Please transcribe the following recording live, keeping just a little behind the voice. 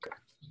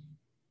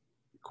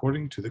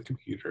According to the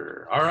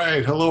computer. All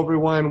right. Hello,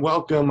 everyone.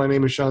 Welcome. My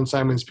name is Sean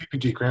Simons,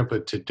 PPG Grandpa.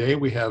 Today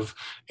we have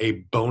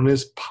a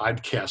bonus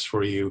podcast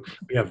for you.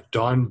 We have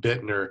Don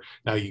Bittner.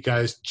 Now, you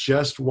guys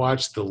just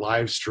watched the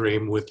live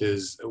stream with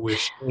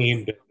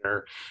Shane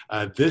Bittner.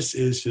 This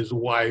is his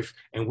wife,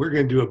 and we're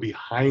going to do a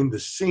behind the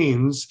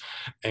scenes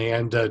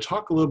and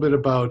talk a little bit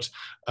about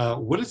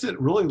what is it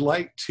really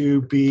like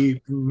to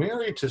be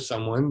married to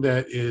someone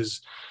that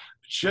is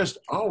just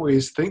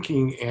always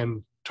thinking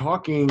and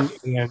talking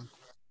and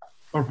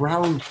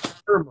around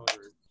air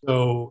motors.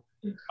 So,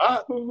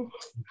 well,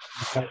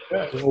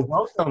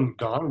 welcome,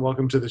 Dawn.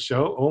 Welcome to the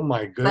show. Oh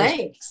my goodness!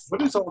 Thanks.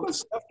 What is all this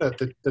stuff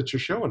that you're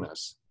showing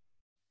us?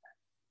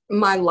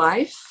 My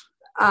life.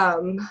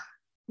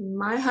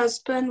 My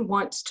husband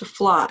wants to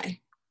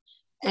fly,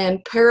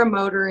 and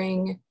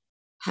paramotoring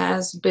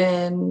has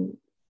been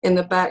in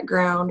the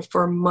background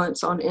for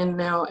months on end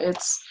now.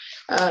 It's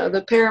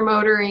the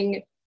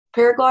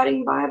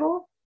paragliding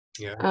Bible.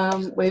 Yeah.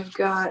 We've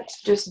got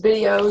just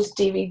videos,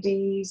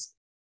 DVDs,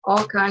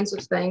 all kinds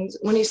of things.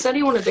 When he said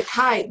he wanted to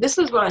kite, this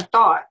is what I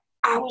thought.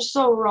 I was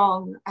so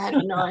wrong. I had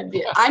no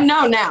idea. I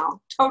know now.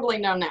 Totally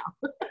know now.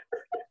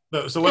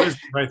 So what is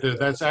right there?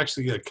 That's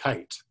actually a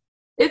kite.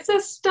 It's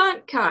a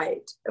stunt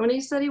kite. When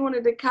he said he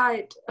wanted to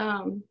kite,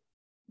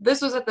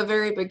 this was at the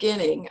very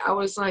beginning. I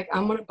was like,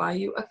 I'm going to buy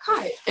you a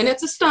kite. And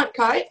it's a stunt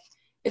kite.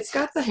 It's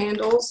got the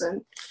handles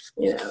and,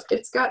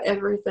 it's got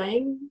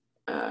everything.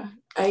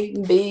 A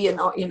and B and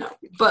all,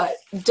 but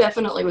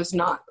definitely was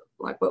not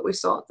like what we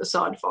saw at the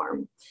sod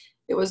farm.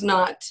 It was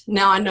not.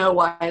 Now I know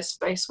why his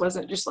face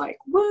wasn't just like,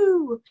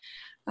 woo.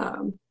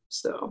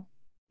 So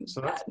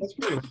that's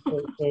pretty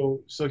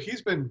cool. So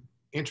he's been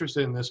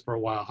interested in this for a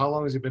while. How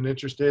long has he been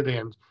interested,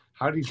 and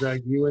how did he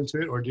drag you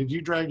into it, or did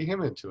you drag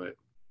him into it?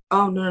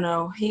 Oh,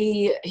 no.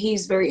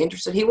 He's very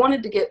interested. He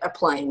wanted to get a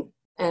plane,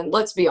 and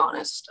let's be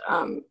honest,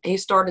 he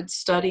started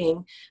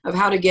studying of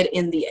how to get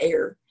in the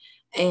air,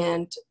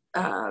 and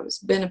it's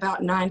been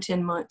about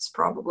 9-10 months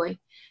probably.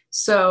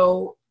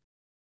 So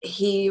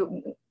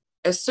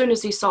as soon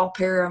as he saw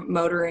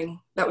paramotoring,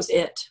 that was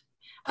it.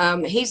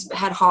 He's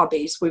had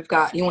hobbies.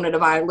 He wanted a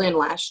violin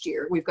last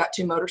year. We've got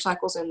 2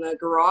 motorcycles in the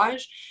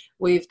garage.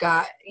 We've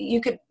got,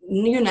 you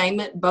name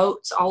it,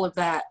 boats, all of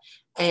that.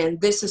 And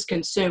this has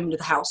consumed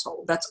the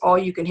household. That's all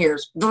you can hear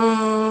is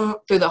through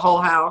the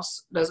whole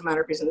house. Doesn't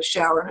matter if he's in the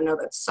shower. I know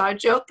that's a side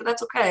joke, but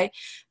that's okay.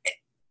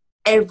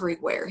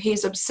 Everywhere.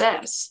 He's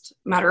obsessed.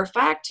 Matter of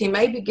fact, he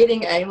may be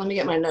getting let me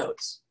get my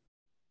notes.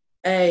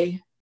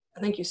 I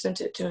think you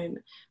sent it to him.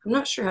 I'm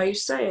not sure how you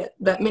say it.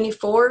 That Mini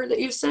 4 that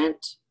you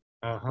sent?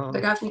 Uh-huh.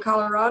 The guy from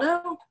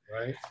Colorado?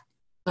 Right.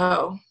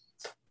 Oh,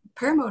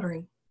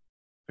 paramotoring.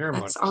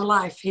 That's our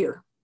life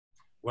here.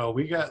 Well,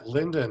 we got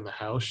Linda in the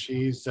house.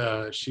 She's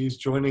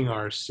joining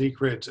our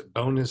secret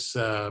bonus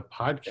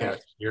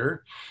podcast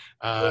here.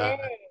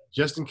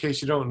 Just in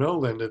case you don't know,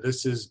 Linda,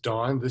 this is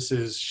Dawn. This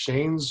is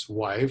Shane's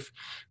wife.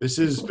 This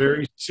is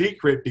very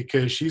secret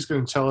because she's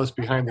going to tell us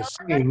behind the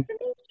scenes. Nice to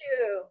meet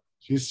you.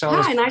 She's telling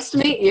us. Hi, nice to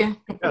meet you.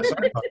 Yeah,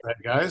 sorry about that,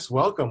 guys.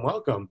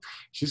 Welcome.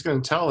 She's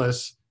going to tell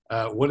us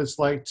what it's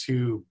like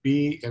to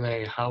be in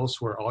a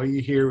house where all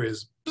you hear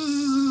is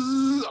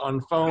bzzz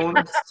on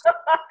phone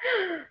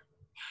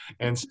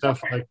and stuff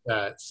like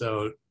that.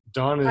 So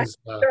Dawn is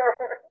Sure.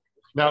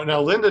 now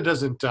Linda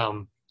doesn't.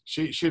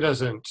 She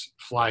doesn't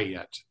fly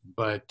yet,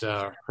 but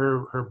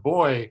her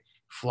boy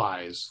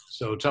flies.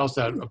 So tell us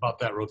about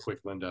that real quick,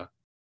 Linda.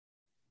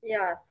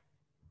 Yeah.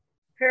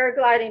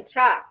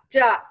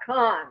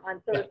 Paraglidingtalk.com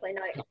on Thursday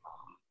night.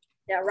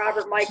 Yeah,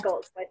 Robert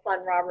Michaels, my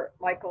son Robert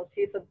Michaels,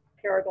 he's a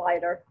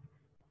paraglider.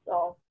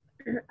 So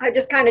I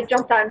just kind of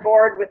jumped on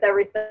board with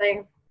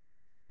everything.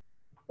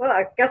 Well,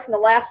 I guess in the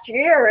last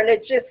year, and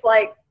it's just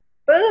like,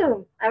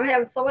 boom, I'm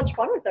having so much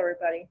fun with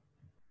everybody.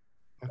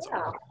 That's Yeah.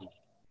 awesome.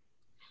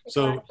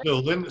 So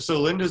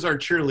Linda's our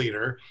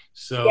cheerleader.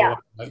 So Yeah.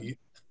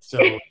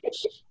 So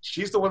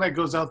she's the one that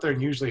goes out there and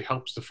usually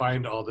helps to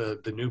find all the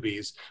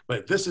newbies.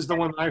 But this is the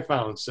one I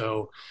found.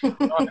 So There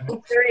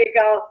you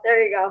go.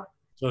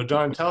 So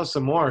Dawn, tell us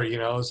some more.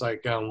 It's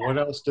like what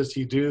else does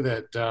he do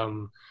that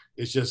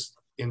is just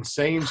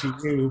insane to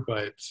you?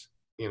 But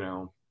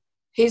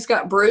He's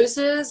got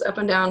bruises up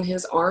and down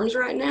his arms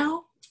right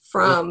now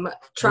from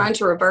trying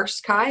to reverse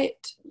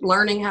kite,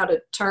 learning how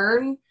to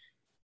turn.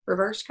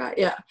 Reverse kite,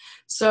 yeah.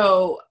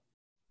 So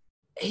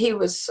he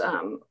was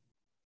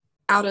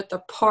out at the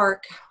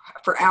park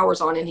for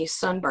hours on end. He's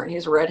sunburned.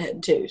 He's a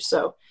redhead too.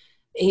 So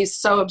he's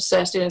so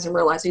obsessed he doesn't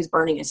realize he's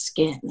burning his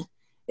skin.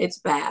 It's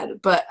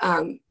bad, but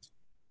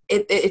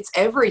it's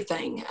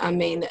everything. I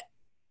mean,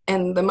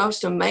 and the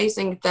most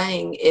amazing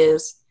thing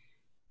is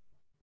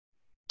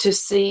to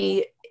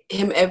see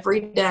him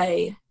every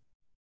day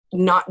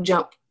not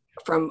jump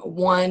from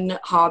one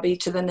hobby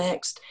to the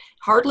next.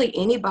 Hardly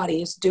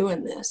anybody is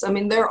doing this. I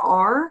mean, there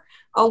are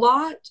a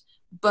lot,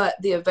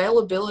 but the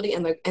availability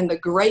and the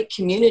great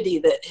community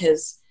that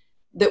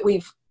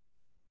we've,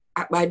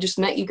 I just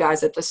met you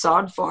guys at the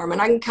sod farm,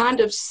 and I can kind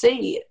of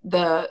see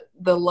the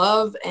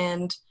love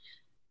and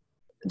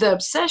the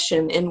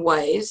obsession in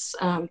ways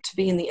to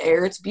be in the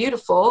air. It's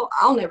beautiful.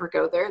 I'll never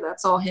go there.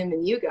 That's all him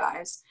and you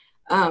guys.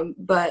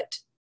 But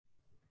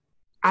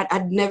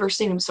I'd never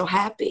seen him so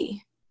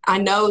happy. I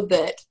know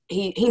that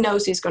he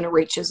knows he's going to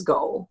reach his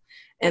goal,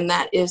 and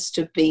that is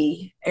to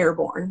be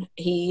airborne.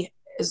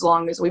 As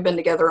long as we've been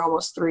together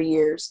almost 3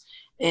 years,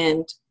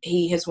 and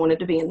he has wanted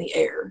to be in the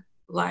air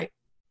like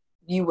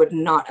you would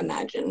not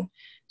imagine.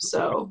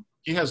 So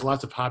he has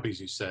lots of hobbies,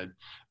 you said.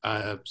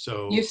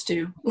 Used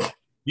to, right?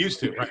 Used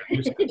to.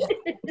 Yeah.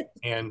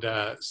 And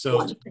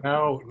so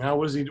now,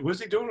 what is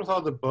he doing with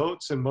all the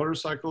boats and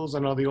motorcycles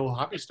and all the old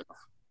hobby stuff?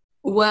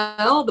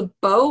 Well, the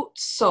boat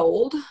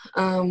sold.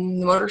 The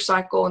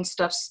motorcycle and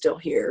stuff's still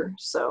here.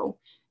 So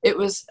it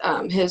was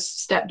his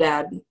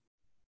stepdad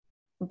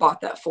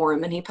bought that for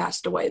him, and he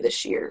passed away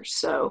this year.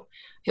 So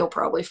he'll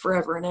probably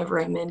forever and ever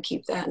amen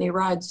keep that. And he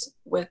rides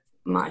with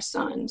my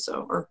son,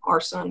 or our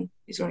son.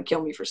 He's going to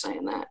kill me for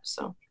saying that.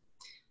 So,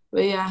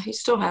 but yeah, he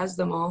still has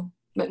them all.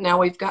 But now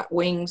we've got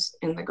wings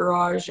in the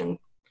garage and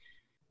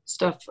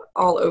stuff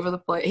all over the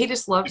place. He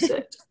just loves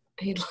it.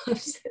 He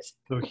loves it.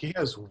 So he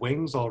has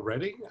wings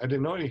already? I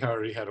didn't know he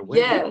already had a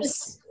wing.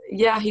 Yes.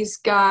 Yeah, he's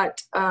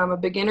got a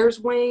beginner's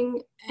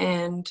wing,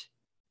 and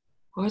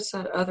what's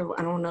that other one?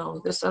 I don't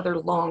know. This other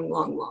long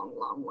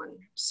one.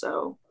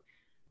 So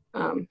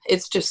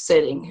it's just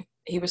sitting.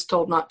 He was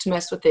told not to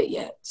mess with it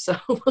yet. So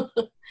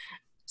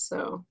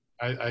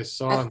I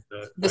saw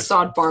the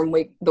sod farm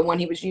wing, the one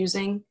he was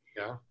using.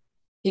 Yeah.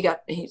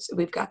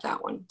 We've got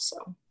that one.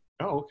 So.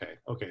 Oh,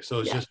 okay.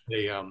 So it's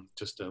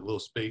just a little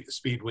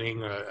speed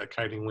wing, a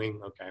kiting wing.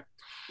 Okay.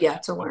 Yeah,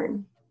 to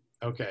learn.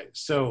 Okay,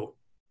 so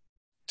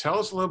tell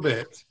us a little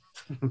bit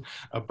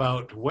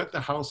about what the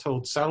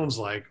household sounds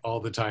like all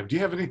the time. Do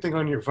you have anything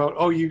on your phone?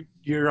 Oh,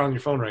 you're on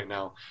your phone right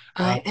now.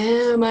 I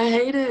am. I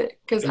hate it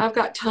because I've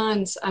got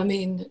tons. I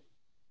mean,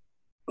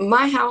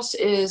 my house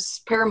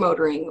is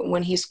paramotoring.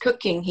 When he's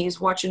cooking, he's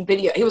watching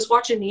video. He was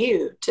watching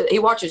you. He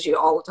watches you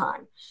all the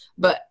time.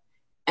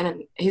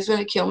 And he's going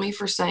to kill me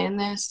for saying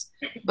this,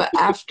 but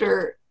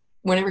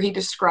whenever he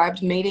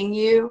described meeting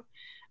you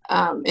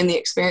and the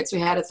experience we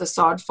had at the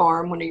sod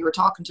farm when you were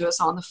talking to us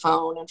on the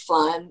phone and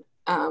flying,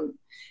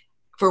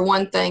 for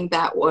one thing,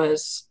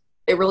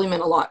 it really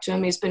meant a lot to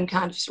him. He's been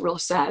kind of real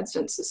sad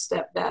since his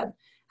stepdad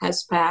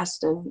has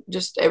passed, and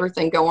just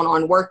everything going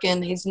on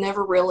working. He's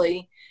never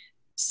really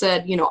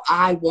said,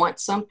 I want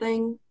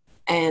something.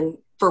 And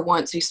for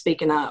once, he's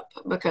speaking up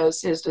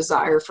because his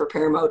desire for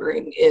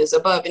paramotoring is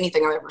above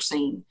anything I've ever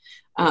seen.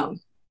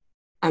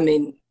 I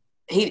mean,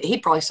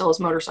 he'd probably sell his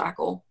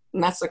motorcycle,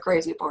 and that's the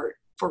crazy part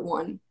for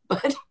one.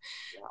 But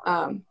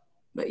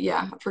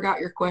yeah, I forgot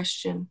your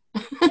question.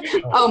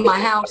 Oh, my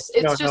house.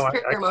 It's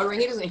paramotoring.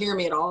 He doesn't hear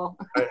me at all.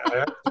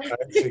 I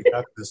actually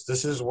got this.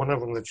 This is one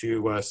of them that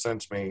you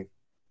sent me.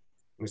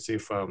 Let me see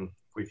if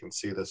we can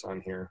see this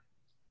on here.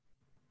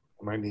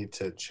 I might need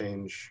to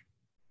change.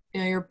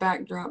 Yeah, your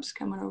backdrop's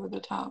coming over the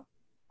top.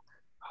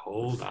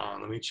 Hold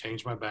on, let me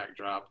change my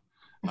backdrop.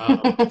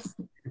 But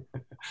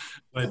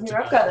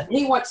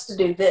he wants to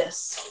do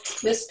this.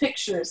 This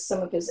picture is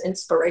some of his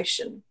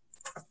inspiration.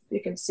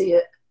 You can see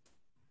it.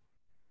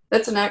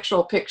 That's an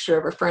actual picture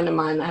of a friend of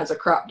mine that has a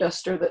crop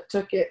duster that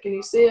took it. Can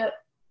you see it?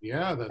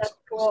 Yeah, that's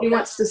cool. He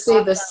wants to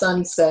see the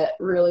sunset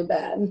really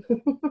bad.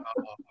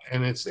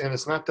 And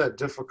it's not that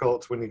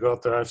difficult when you go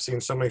out there. I've seen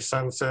so many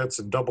sunsets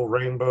and double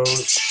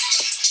rainbows.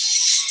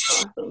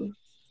 Awesome.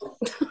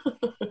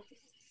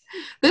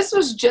 This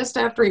was just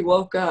after he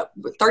woke up,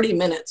 30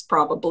 minutes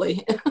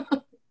probably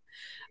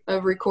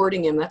of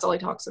recording him. That's all he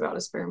talks about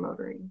is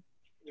paramotoring.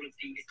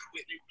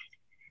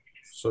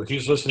 So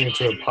he's listening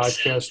to a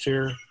podcast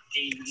here.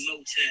 The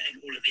motor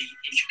and all of the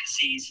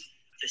intricacies,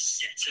 the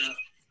setup,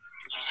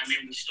 and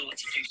then we start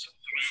to do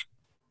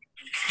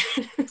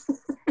some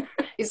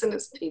He's in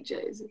his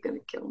PJs. He's going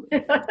to kill me.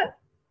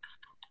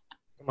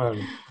 Come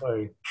on,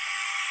 play.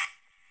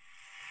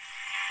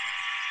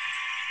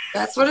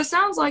 That's what it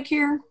sounds like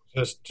here.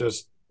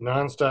 Just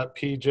nonstop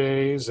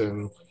PJs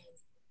and.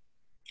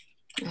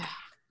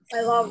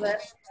 I love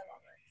it.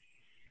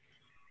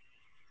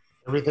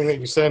 Everything that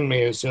you send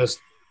me is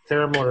just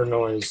paramotor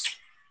noise.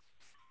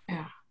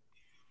 Yeah.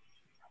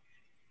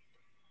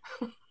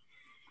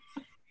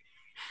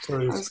 So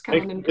he's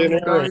making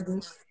dinner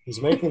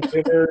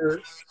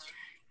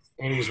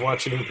and he's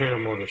watching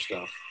paramotor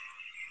stuff.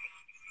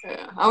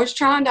 Yeah. I was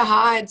trying to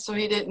hide so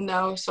he didn't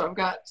know, so I've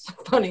got some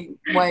funny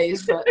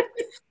ways, but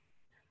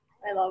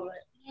I love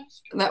it.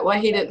 That way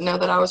he didn't know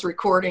that I was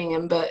recording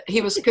him, but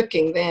he was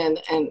cooking then,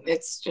 and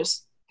it's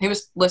just, he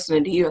was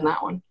listening to you in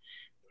that one.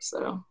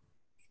 So.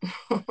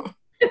 I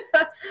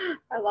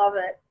love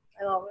it.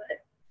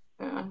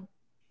 Yeah.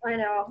 I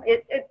know.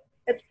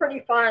 It's pretty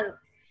fun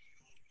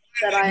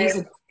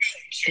that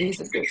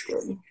He's a good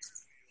kid.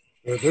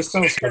 Yeah, this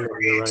sounds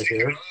familiar right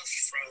here.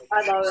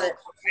 I love it.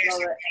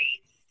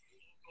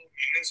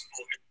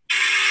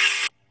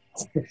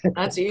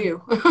 That's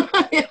you.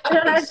 Yeah,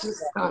 it's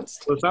just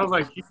constant. So it sounds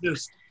like he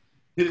just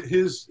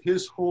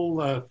his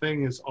whole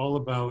thing is all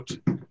about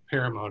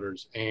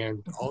paramotors,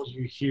 and all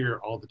you hear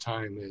all the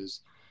time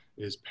is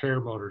is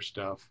paramotor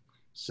stuff.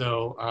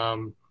 So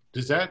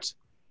does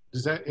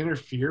that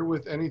interfere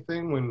with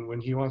anything when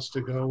he wants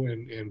to go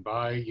and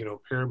buy, you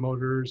know,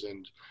 paramotors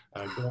and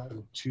go out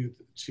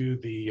to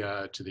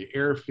the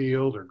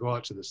airfield or go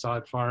out to the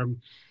sod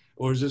farm?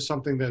 Or is this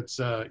something that's,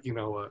 you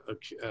know,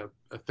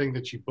 a thing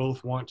that you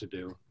both want to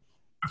do?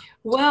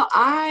 Well,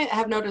 I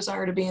have no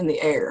desire to be in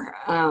the air.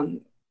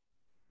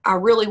 I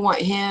really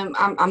want him.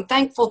 I'm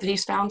thankful that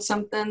he's found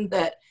something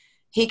that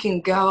he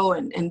can go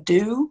and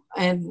do.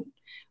 And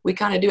we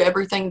kind of do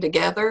everything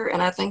together.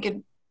 And I think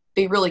it'd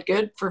be really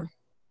good for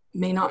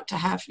me not to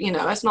have, you know,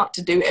 us not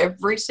to do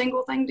every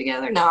single thing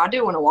together. Now, I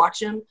do want to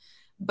watch him,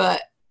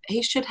 but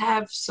he should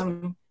have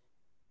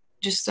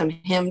just some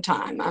him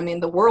time. I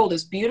mean, the world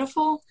is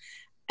beautiful,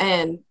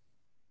 and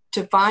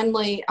to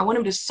finally, I want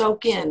him to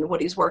soak in what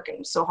he's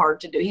working so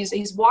hard to do.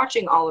 He's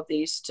watching all of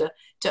these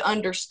to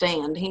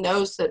understand. He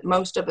knows that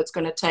most of it's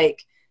going to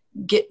take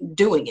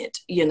doing it,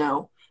 you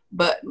know,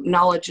 but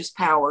knowledge is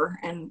power,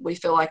 and we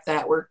feel like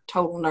that. We're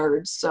total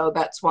nerds, so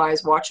that's why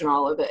he's watching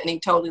all of it, and he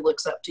totally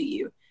looks up to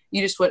you.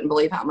 You just wouldn't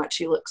believe how much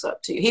he looks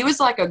up to you. He was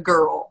like a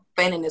girl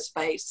fanning his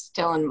face,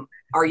 telling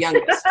our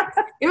youngest.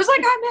 It was like,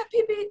 I met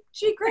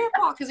PPG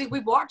Grandpa, because we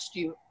watched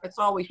you. That's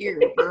all we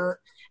hear.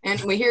 And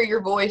we hear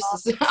your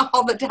voices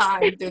all the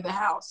time through the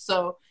house.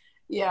 So,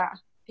 yeah,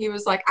 he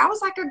was like, I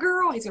was like a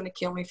girl. He's going to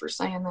kill me for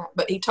saying that.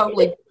 But he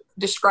totally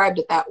described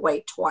it that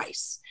way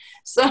twice.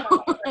 So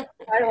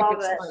I love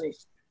it. Funny.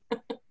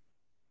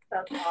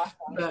 That's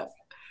awesome. But,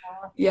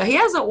 yeah, he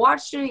hasn't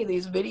watched any of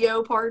these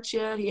video parts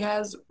yet. He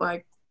has,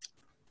 like,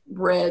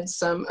 read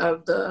some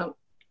of the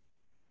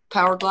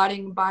power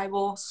gliding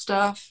Bible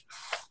stuff,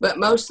 but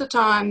most of the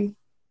time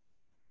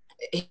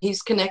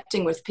he's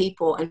connecting with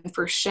people. And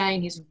for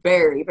Shane, he's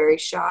very, very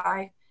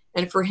shy.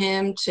 And for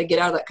him to get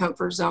out of that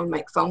comfort zone,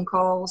 make phone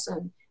calls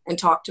and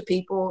talk to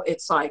people,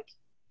 it's like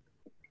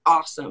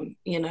awesome.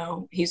 You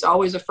know, he's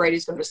always afraid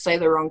he's going to say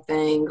the wrong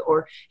thing,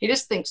 or he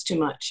just thinks too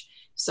much.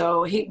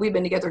 So we've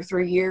been together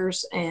 3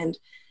 years, and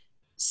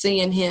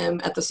seeing him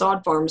at the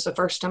sod farm is the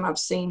first time I've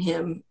seen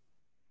him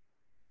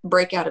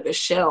break out of his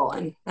shell.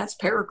 And that's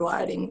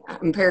paragliding,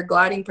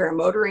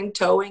 paramotoring,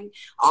 towing,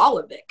 all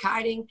of it,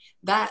 kiting.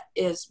 That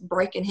is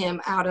breaking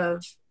him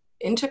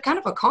into kind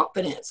of a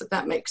confidence, if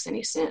that makes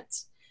any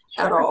sense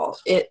at all.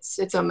 It's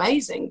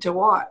amazing to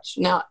watch.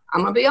 Now,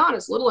 I'm gonna be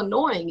honest, a little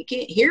annoying. You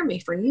can't hear me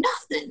for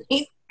nothing.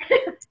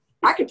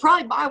 I could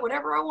probably buy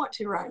whatever I want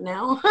to right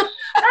now.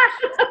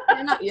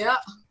 Yeah,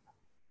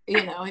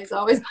 you know, he's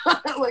always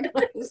looking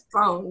at his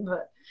phone,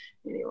 but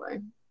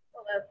anyway.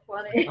 That's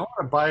funny. I want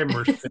to buy a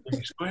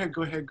Mercedes. Go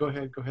ahead.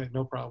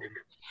 No problem.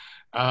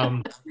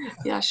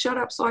 Yeah, shut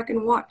up so I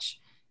can watch.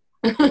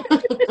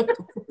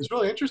 It's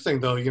really interesting,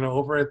 though. You know,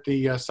 over at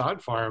the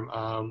sod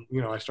farm,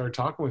 you know, I started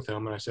talking with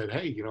him, and I said,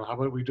 "Hey, you know, how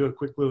about we do a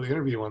quick little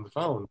interview on the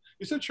phone?"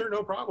 He said, "Sure,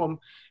 no problem."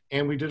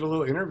 And we did a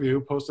little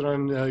interview, posted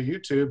on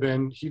YouTube,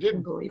 and he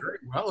did very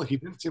well. He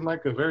didn't seem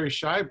like a very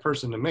shy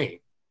person to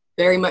me.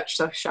 Very much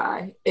so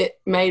shy.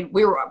 We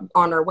were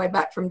on our way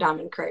back from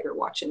Diamond Crater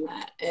watching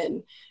that,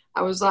 and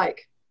I was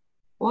like,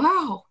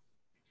 wow,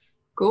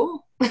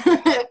 cool.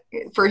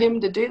 For him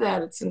to do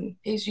that,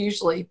 he's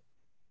usually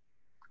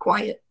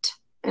quiet,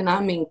 and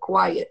I mean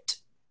quiet.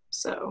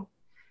 So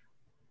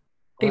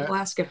people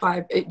ask do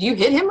you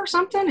hit him or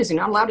something? Is he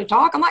not allowed to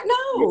talk? I'm like,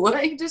 no,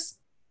 he just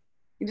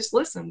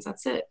listens.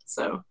 That's it.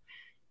 So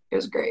it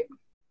was great.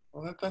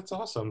 Well, that's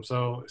awesome.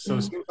 So It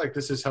seems like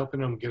this is helping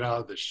him get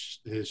out of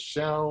his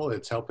shell.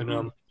 It's helping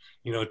him,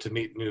 you know, to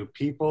meet new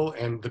people,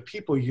 and the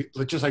people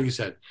just like you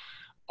said,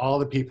 all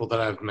the people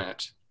that I've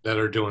met that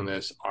are doing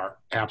this are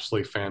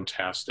absolutely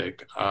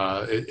fantastic.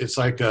 It's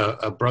like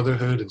a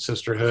brotherhood and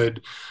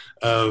sisterhood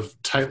of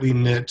tightly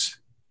knit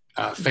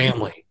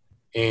family.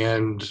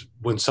 And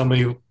when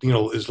somebody, you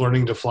know, is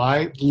learning to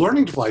fly,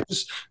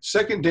 just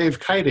second day of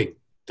kiting,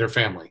 their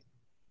family.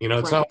 You know,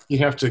 it's not like you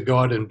have to go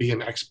out and be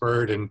an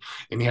expert and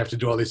you have to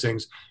do all these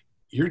things.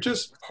 You're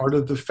just part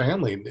of the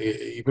family.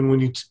 Even when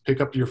you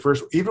pick up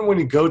even when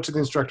you go to the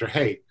instructor,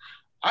 hey,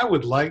 I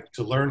would like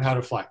to learn how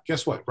to fly.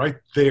 Guess what? Right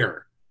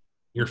there,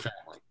 your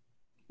family.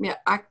 Yeah,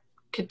 I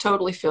could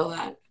totally feel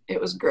that.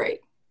 It was great.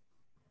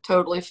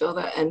 Totally feel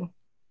that. And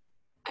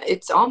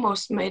it's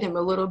almost made him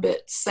a little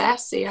bit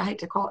sassy. I hate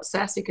to call it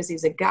sassy because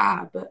he's a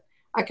guy, but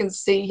I can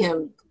see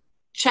him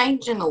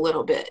changing a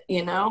little bit,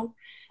 you know,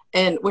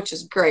 and which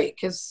is great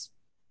because,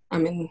 I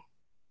mean,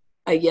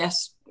 a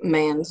yes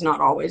man's not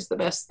always the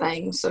best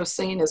thing. So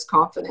seeing his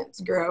confidence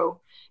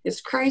grow,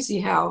 it's crazy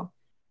how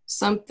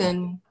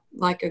something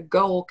like a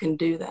goal can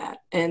do that.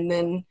 And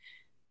then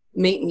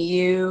meeting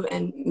you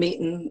and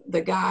meeting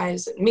the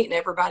guys, meeting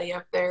everybody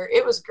up there,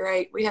 it was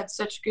great. We had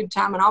such a good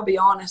time. And I'll be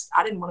honest,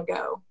 I didn't want to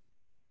go.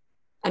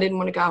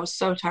 I was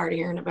so tired of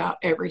hearing about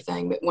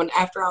everything. But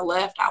after I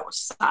left, I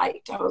was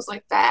psyched. I was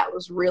like, that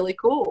was really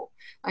cool.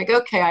 Like,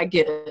 okay, I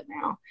get it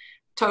now.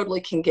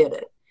 Totally can get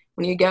it.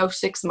 When you go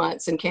 6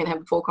 months and can't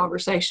have a full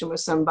conversation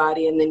with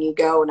somebody, and then you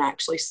go and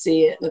actually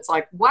see it, and it's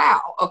like,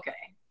 wow, okay,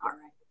 all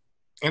right.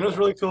 And it was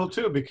really cool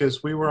too,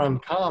 because we were on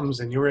comms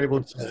and you were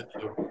able to,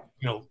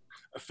 you know,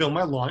 film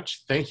my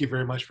launch. Thank you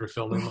very much for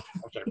filming my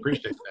launch. I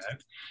appreciate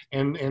that.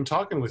 And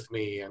talking with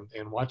me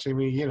and watching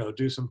me, you know,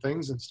 do some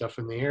things and stuff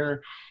in the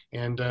air,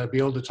 and be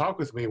able to talk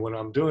with me when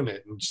I'm doing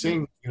it, and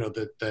seeing, you know,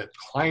 that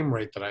climb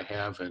rate that I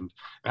have. And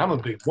I'm a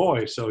big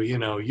boy, so you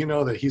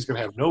know that he's going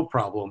to have no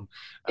problem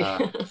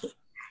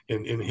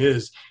in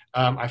his.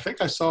 I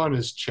think I saw in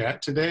his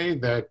chat today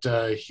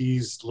that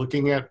he's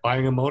looking at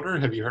buying a motor.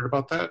 Have you heard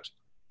about that?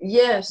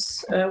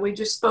 Yes, we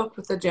just spoke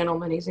with the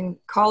gentleman. He's in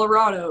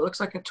Colorado. It looks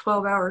like a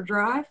 12-hour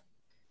drive.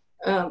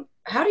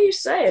 How do you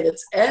say it?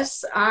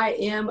 It's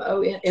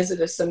Simon. Is it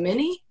a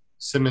Simonini?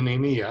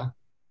 Simonini, yeah.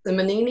 The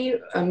Simonini,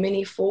 a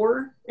Mini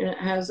 4, and it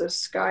has a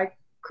Sky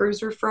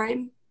Cruiser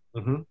frame.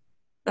 Mm-hmm.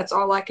 That's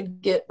all I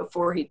could get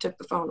before he took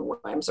the phone away.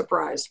 I'm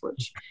surprised,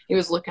 which he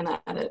was looking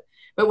at it.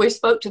 But we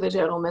spoke to the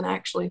gentleman,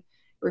 actually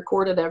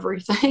recorded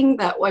everything.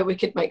 That way we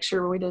could make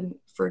sure we didn't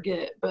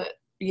forget. But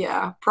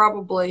yeah,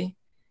 probably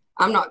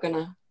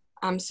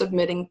I'm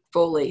submitting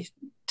fully.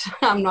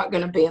 I'm not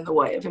going to be in the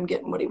way of him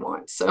getting what he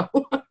wants. So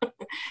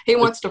he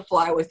wants to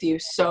fly with you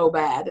so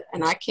bad,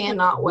 and I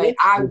cannot wait.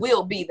 I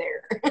will be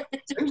there.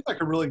 Seems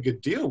like a really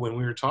good deal when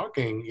we were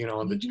talking, you know,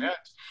 on the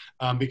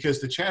chat,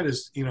 because the chat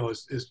is, you know,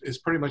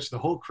 is pretty much the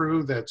whole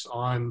crew that's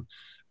on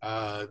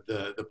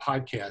the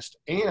podcast,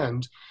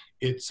 and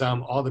it's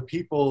all the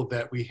people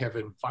that we have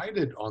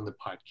invited on the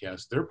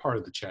podcast. They're part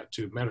of the chat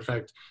too. Matter of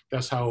fact,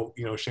 that's how,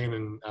 you know, Shane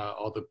and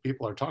all the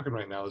people are talking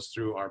right now is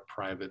through our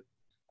private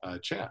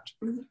chat.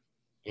 Mm-hmm.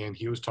 And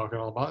he was talking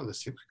all about it. This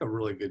seems like a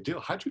really good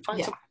deal. How'd you find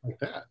something like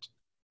that?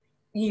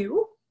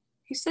 You?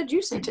 He said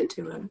you sent it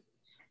to him.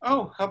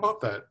 Oh, how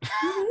about that?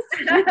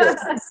 I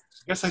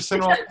guess I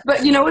sent all.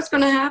 But you know what's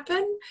going to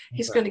happen?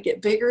 He's going to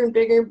get bigger and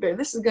bigger and bigger.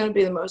 This is going to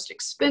be the most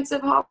expensive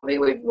hobby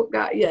we've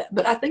got yet.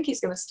 But I think he's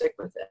going to stick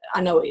with it.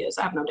 I know he is.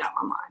 I have no doubt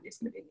in my mind he's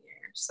going to be in the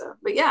air. So,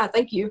 but yeah,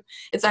 thank you.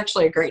 It's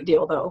actually a great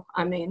deal, though.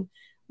 I mean,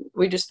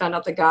 we just found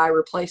out the guy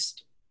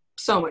replaced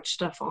so much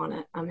stuff on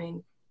it. I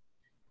mean,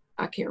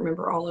 I can't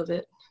remember all of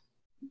it,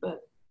 but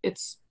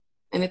it's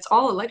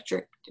all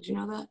electric. Did you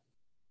know that?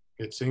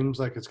 It seems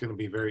like it's going to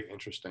be very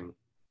interesting.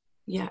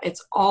 Yeah,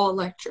 it's all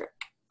electric,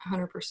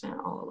 100%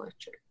 all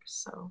electric.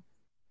 So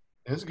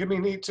and it's going to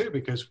be neat too,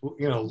 because,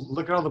 you know,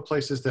 look at all the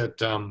places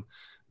that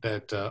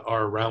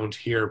are around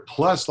here.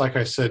 Plus, like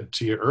I said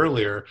to you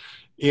earlier,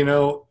 you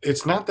know,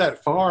 it's not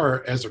that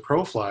far as a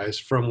crow flies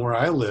from where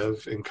I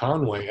live in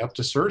Conway up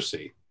to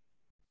Searcy.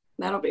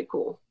 That'll be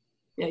cool.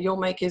 Yeah, you'll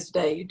make his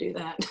day. You do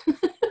that.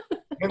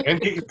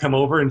 and he can come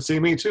over and see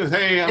me too.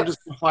 Hey, I'm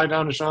just going to fly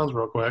down to Sean's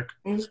real quick.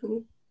 Mm-hmm.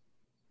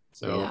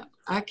 So yeah,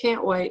 I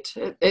can't wait.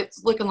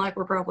 It's looking like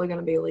we're probably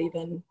going to be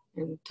leaving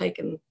and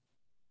taking,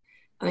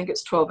 I think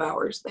it's 12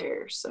 hours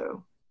there.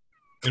 So.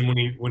 And when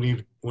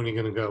you going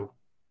to go?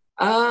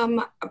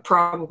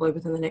 Probably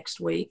within the next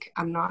week.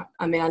 I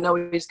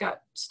know he's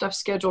got stuff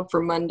scheduled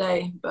for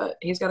Monday, but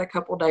he's got a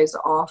couple days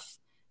off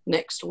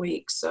next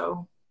week.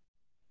 So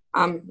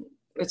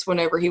it's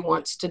whenever he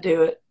wants to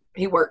do it.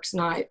 He works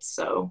nights,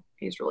 so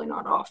he's really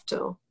not off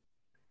till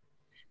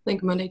I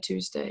think Monday,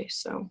 Tuesday.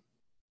 So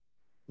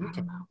I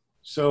don't know.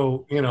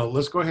 So, you know,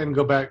 let's go ahead and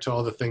go back to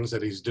all the things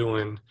that he's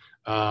doing,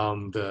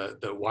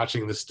 the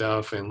watching the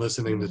stuff and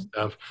listening to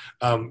stuff.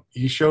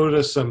 You showed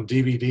us some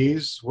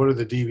DVDs. What are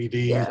the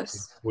DVDs?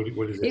 Yes. What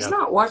is it? He's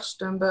not watched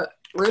them, but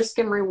Risk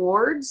and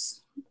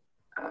Rewards,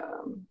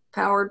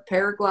 powered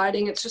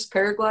paragliding. It's just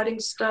paragliding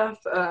stuff.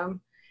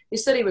 He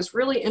said he was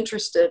really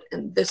interested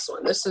in this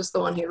one. This is the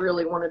one he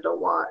really wanted to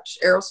watch.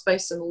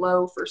 Aerospace and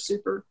Low for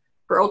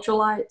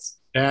ultralights.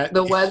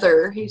 The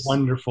weather. He's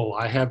wonderful.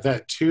 I have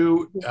that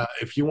too.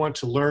 If you want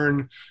to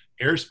learn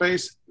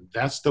airspace,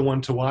 that's the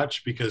one to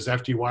watch, because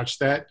after you watch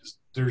that,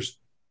 there's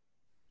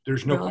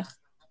no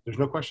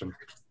question.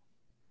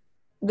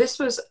 This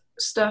was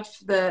stuff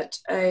that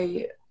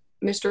a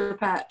Mr.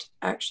 Pat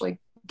actually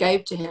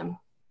gave to him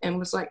and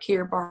was like,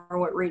 "Here,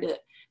 borrow it, read it."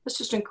 It's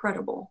just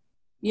incredible.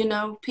 You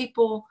know,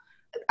 people.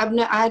 I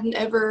hadn't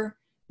ever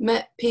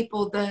met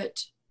people that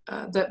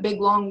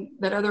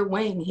that other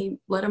wing. He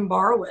let him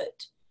borrow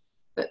it.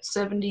 That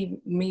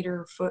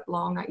 70-meter-foot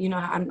long. You know,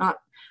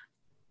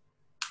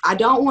 I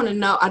don't want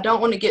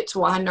to get to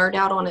why I nerd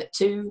out on it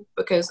too,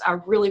 because I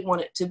really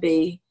want it to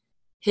be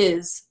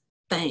his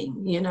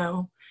thing, you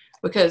know,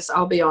 because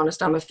I'll be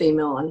honest, I'm a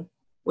female and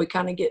we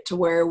kind of get to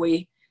where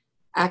we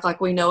act like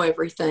we know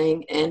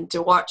everything, and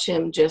to watch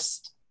him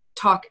just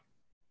talk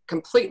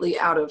completely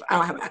I don't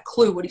have a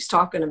clue what he's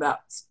talking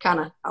about. It's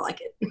kind of, I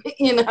like it,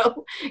 you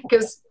know,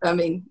 because I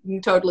mean, you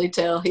can totally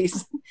tell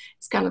it's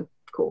kind of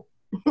cool.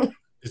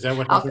 Is that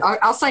what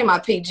I'll say my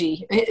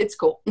PG? It's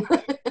cool.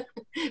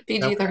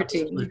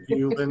 PG-13. With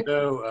you,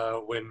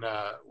 Linda,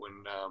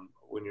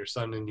 when your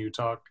son and you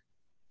talk.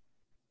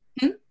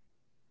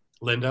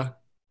 Linda.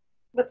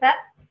 What's that?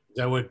 Is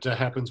that what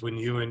happens when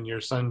you and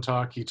your son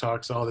talk? He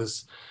talks all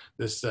this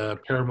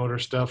paramotor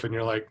stuff, and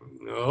you're like,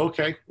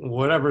 okay,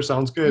 whatever,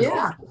 sounds good.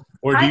 Yeah.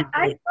 Or do you?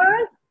 I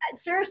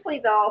seriously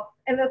though,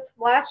 in this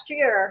last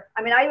year,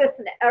 I mean, I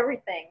listen to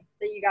everything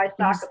that you guys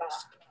talk about,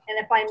 and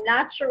if I'm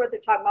not sure what they're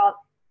talking about,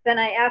 then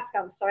I ask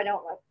them so I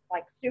don't look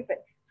like stupid.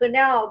 So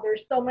now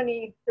there's so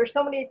many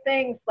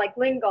things like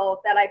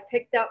lingo that I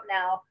picked up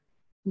now,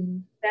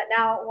 that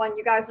now when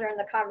you guys are in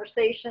the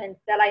conversation,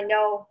 that I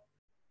know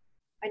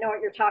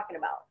what you're talking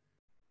about,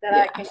 that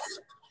I can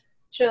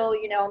chill,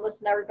 and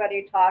listen to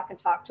everybody talk and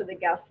talk to the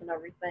guests and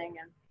everything.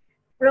 And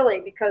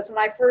really, because when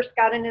I first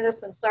got into this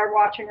and started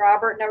watching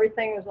Robert and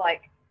everything, it was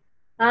like,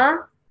 huh?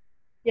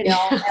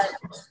 And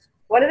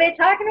what are they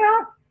talking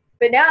about?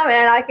 But now,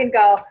 man, I can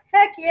go,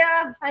 heck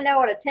yeah, I know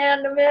what a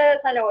tandem is.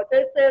 I know what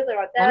this is and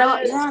what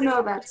that is. Yeah, I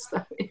know that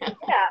stuff. Yeah.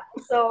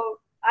 So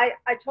I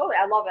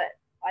love it.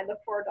 I look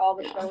forward to all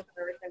the shows and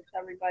everything with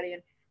everybody.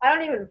 And I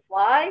don't even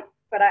fly,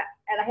 but I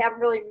haven't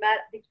really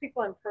met these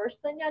people in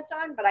person yet,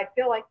 John, but I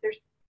feel like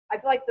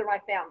they're my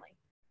family.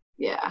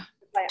 Yeah.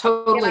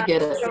 Totally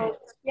get it. Shows.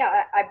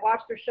 Yeah, I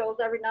watch their shows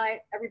every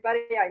night.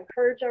 Everybody, I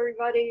encourage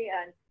everybody,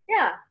 and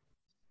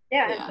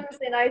and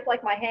Thursday night's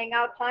like my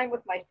hangout time with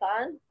my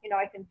son.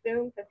 I can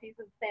Zoom because he's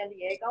in San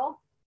Diego,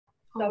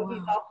 so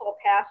he's also a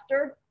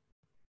pastor.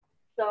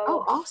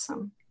 So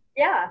awesome.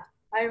 Yeah,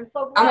 I am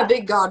so blessed. I'm a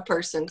big God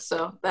person,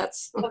 so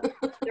that's.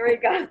 There you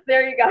go.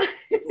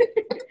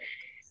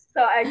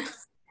 So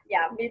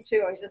me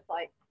too. I was just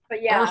like, but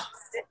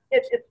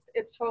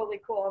it's totally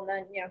cool. And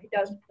then he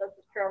does this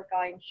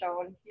paragliding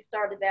show, and he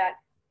started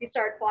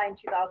flying in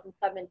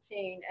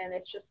 2017, and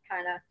it's just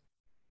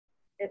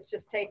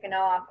taken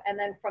off. And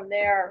then from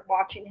there,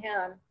 watching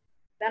him,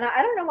 then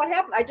I don't know what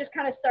happened. I just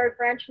kind of started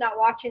branching out,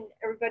 watching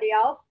everybody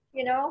else,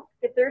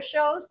 at their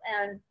shows,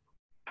 and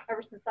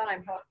ever since then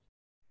I'm hooked.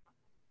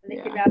 And they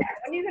keep asking,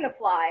 when are you gonna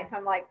fly?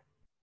 I'm like,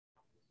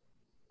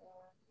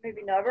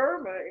 maybe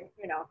never, but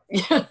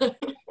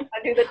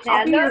I do the tandem.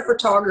 I'll be your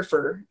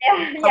photographer.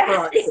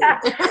 Yeah, exactly.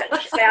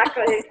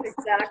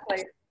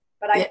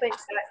 But I think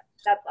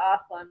that's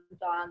awesome,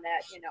 Dawn,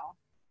 that,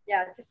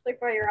 just stick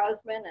by your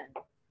husband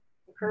and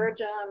encourage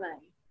him,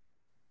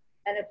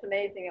 and it's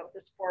amazing with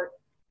the sport.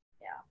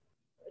 Yeah,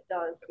 it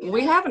does.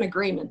 We have an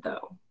agreement,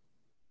 though.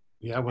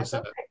 Yeah, what's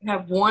that? We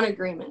have one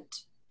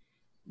agreement,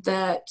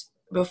 that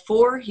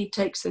before he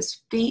takes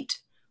his feet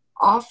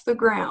off the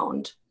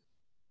ground,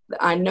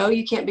 I know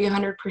you can't be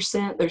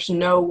 100%, there's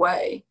no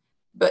way,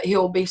 but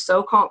he'll be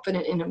so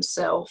confident in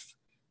himself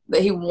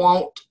that he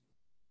won't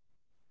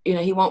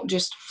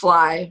just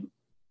fly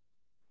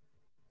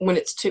when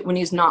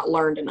he's not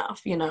learned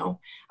enough.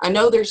 I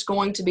know there's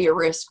going to be a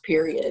risk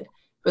period,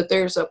 but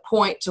there's a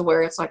point to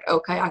where it's like,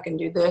 okay, I can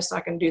do this, I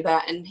can do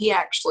that. And he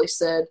actually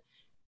said,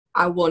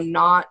 I will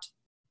not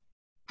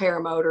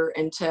paramotor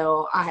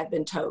until I have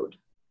been towed.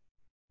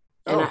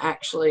 And I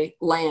actually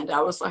land.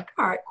 I was like,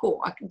 all right,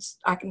 cool.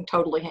 I can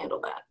totally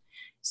handle that.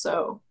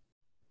 So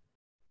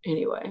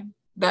anyway,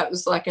 that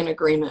was like an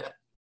agreement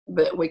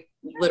that we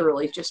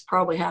literally just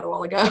probably had a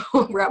while ago,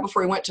 right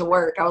before he went to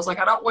work. I was like,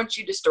 I don't want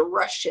you just to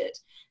rush it,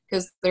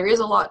 because there is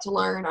a lot to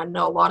learn. I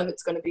know a lot of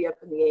it's going to be up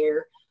in the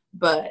air,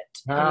 but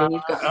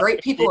you've got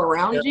great people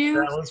around you.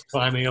 That was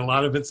funny. A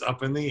lot of it's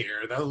up in the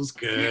air. That was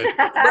good.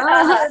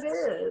 Well, it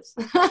is.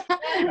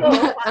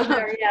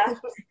 Yeah.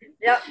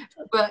 Yep.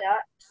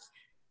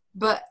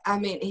 But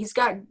he's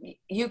got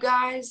you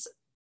guys.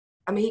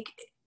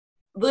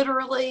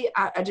 Literally,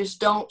 I just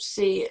don't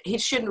see it. He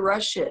shouldn't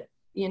rush it.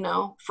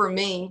 For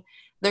me,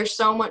 there's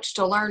so much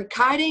to learn.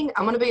 Kiting,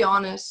 I'm going to be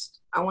honest.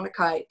 I want to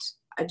kite.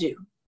 I do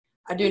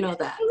know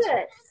that.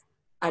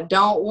 I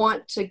don't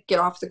want to get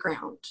off the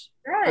ground.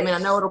 Right. I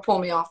know it'll pull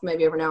me off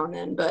maybe every now and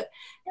then, but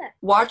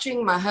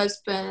watching my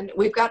husband,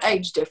 we've got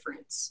age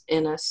difference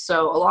in us.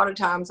 So a lot of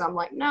times I'm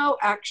like, no,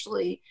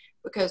 actually,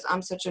 because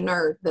I'm such a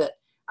nerd that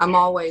I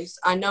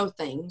know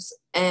things,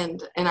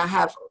 and I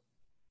have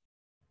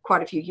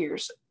quite a few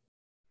years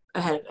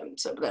ahead of him,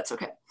 so that's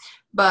okay.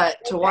 But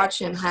to watch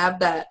him have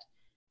that,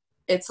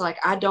 it's like,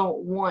 I don't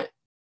want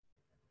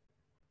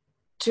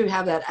to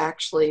have that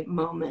actually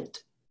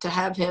moment, to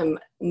have him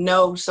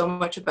know so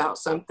much about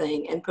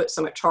something and put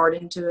so much heart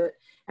into it,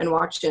 and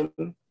watch him.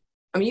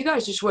 You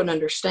guys just wouldn't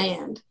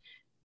understand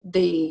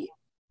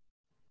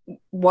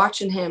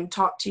watching him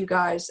talk to you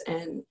guys,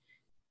 and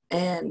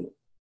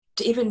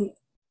to even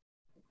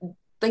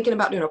thinking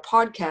about doing a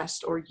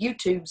podcast or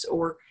YouTubes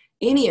or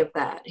any of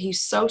that.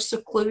 He's so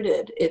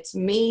secluded. It's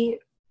me,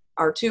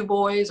 our two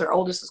boys. Our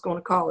oldest is going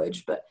to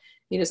college, but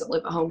he doesn't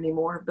live at home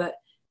anymore. But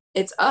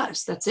it's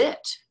us. That's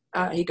it.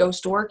 He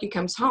goes to work. He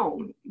comes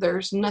home.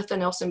 There's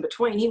nothing else in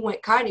between. He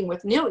went kiting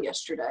with Neil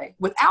yesterday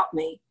without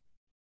me,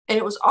 and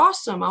it was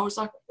awesome. I was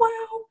like,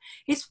 wow,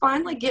 he's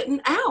finally getting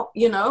out,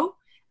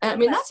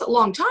 That's a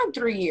long time,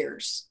 3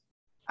 years.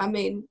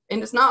 And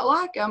it's not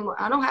like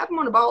I don't have him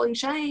on a ball and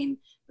chain.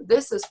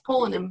 This is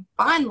pulling him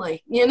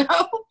finally,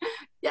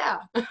 Yeah.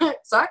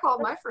 So I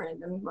called my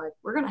friend and I'm like,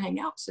 we're going to hang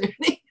out soon,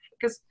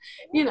 because,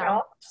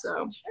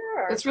 so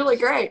sure. It's really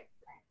great.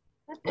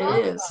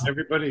 It is.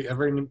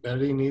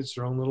 Everybody needs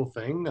their own little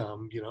thing.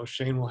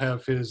 Shane will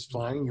have his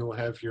flying. You'll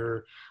have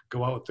your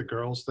go out with the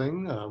girls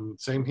thing.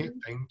 Same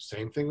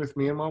thing with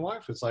me and my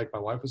wife. It's like, my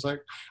wife was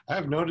like, I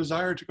have no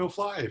desire to go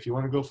fly. If you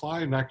want to go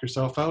fly, knock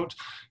yourself out.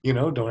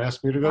 Don't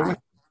ask me to go with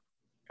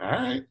you. All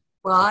right.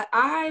 Well,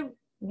 I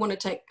want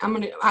to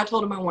I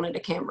told him I wanted a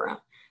camera.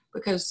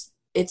 because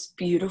it's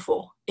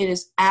beautiful. It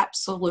is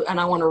absolute. And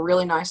I want a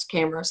really nice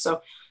camera.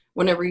 So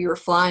whenever you're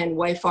flying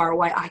way far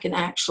away, I can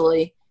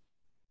actually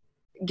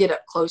get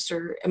up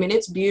closer. I mean,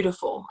 it's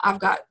beautiful. I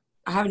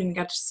haven't even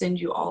got to send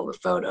you all the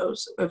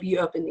photos of you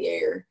up in the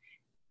air.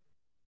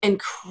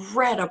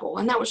 Incredible.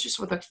 And that was just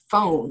with a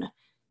phone.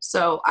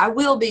 So I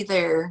will be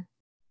there,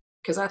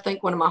 because I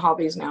think one of my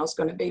hobbies now is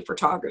going to be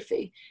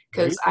photography,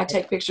 because I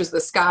take pictures of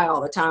the sky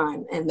all the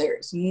time, and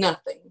there's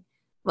nothing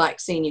like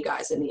seeing you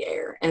guys in the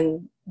air,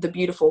 and the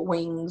beautiful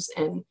wings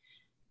and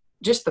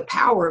just the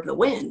power of the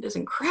wind is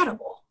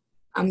incredible.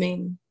 I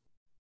mean,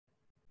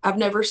 I've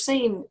never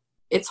seen,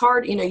 it's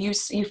hard, you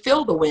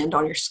feel the wind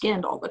on your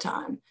skin all the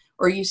time,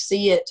 or you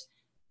see it,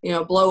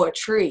 blow a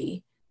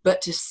tree,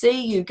 but to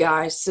see you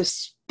guys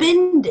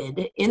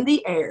suspended in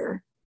the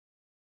air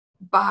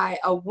by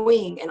a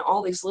wing and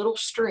all these little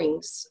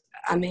strings,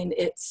 I mean,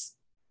 it's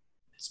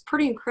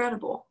pretty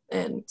incredible.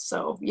 And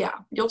so, yeah,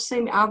 you'll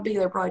see me. I'll be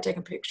there probably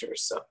taking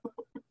pictures. So,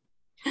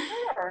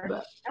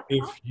 Sure.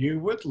 if you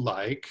would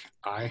like,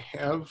 I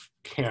have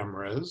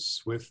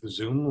cameras with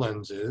zoom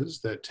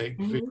lenses that take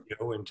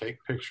video and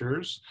take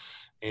pictures.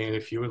 And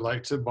if you would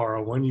like to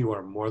borrow one, you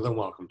are more than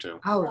welcome to.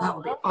 Oh, that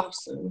would be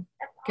awesome.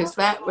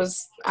 Because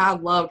I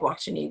loved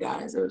watching you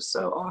guys. It was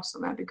so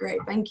awesome. That'd be great.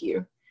 Thank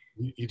you.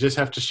 You just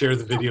have to share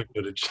the video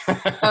footage.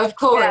 Of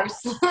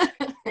course.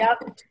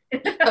 Yep.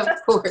 Of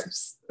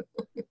course.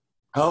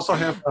 I also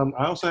have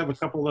a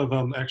couple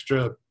of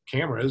extra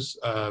cameras,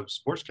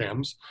 sports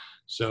cams.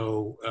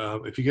 So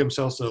if you give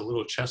themselves a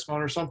little chest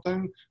mount or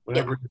something,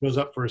 whenever it goes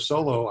up for a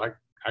solo,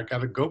 I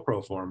got a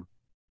GoPro for them.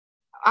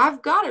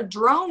 I've got a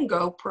drone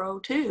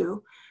GoPro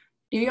too.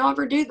 Do y'all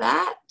ever do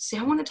that? See,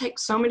 I want to take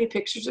so many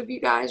pictures of you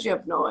guys. You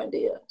have no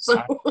idea.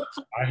 So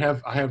I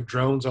have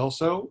drones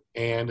also,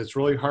 and it's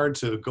really hard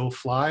to go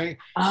fly.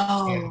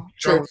 Oh,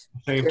 true. true. At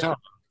the same time.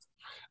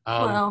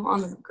 Well,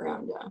 on the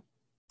ground, yeah.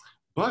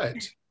 But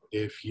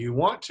if you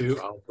want to,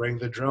 I'll bring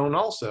the drone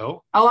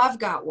also. Oh, I've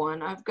got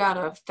one. I've got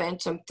a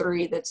Phantom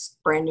 3 that's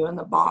brand new in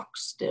the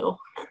box still.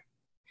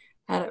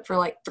 Had it for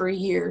like 3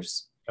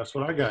 years. That's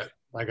what I got.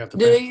 I got the.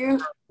 Do Phantom.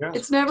 you? Yeah.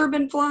 It's never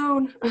been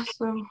flown.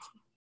 So.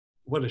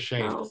 What a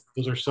shame. Oh.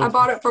 Those are so. I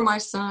bought it for my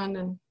son,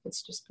 and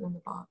it's just been in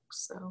the box.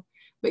 So,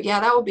 but yeah,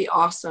 that would be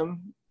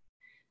awesome.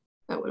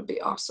 That would be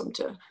awesome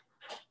to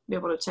be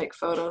able to take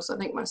photos. I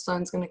think my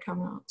son's going to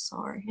come out.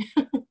 Sorry.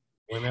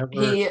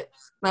 Whenever.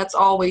 That's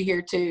all we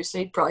hear too. So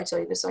he'd probably tell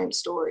you the same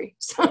story.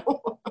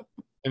 So.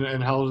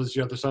 And how old is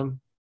your other son?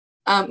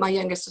 My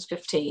youngest is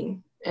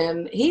 15,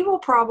 and he will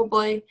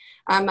probably,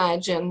 I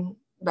imagine,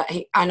 but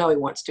I know he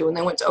wants to. And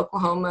they went to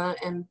Oklahoma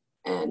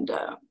and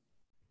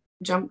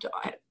jumped.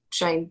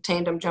 Shane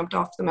Tandem jumped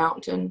off the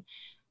mountain.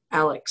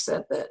 Alex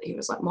said that he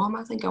was like, Mom,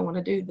 I think I want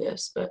to do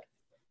this, but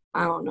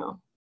I don't know.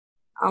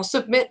 I'll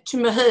submit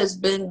to my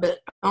husband, but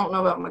I don't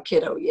know about my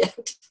kiddo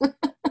yet.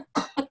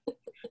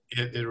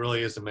 It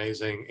really is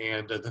amazing.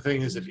 And the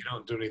thing is, if you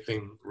don't do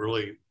anything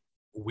really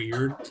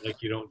weird,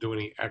 like you don't do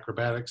any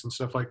acrobatics and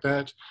stuff like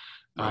that,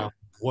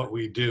 what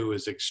we do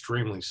is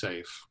extremely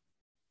safe.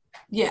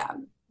 Yeah,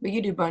 but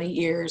you do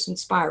bunny ears and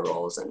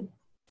spirals and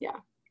yeah.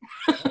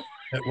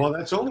 Well,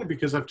 that's only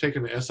because I've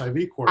taken the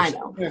SIV course. I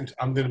know. And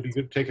I'm going to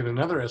be taking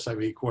another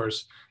SIV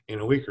course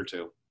in a week or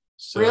two.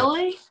 So,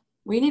 really?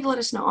 We need to let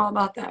us know all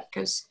about that,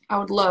 because I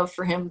would love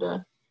for him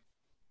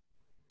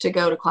to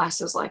go to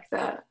classes like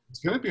that.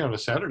 It's going to be on a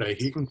Saturday.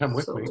 He can come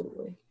with me.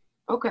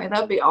 Okay,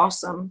 that'd be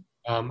awesome.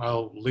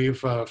 I'll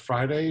leave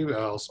Friday.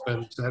 I'll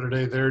spend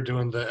Saturday there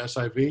doing the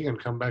SIV and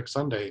come back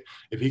Sunday.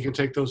 If he can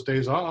take those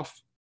days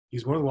off,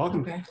 he's more than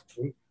welcome. Okay.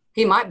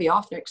 He might be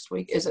off next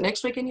week. Is it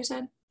next weekend you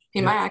said? He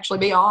might actually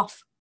be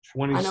off.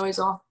 I know he's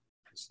off.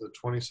 It's the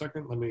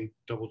 22nd. Let me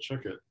double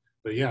check it.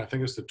 But yeah, I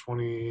think it's the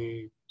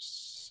 22nd.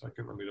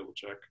 Let me double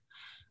check.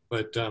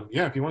 But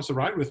yeah, if he wants to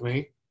ride with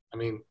me, I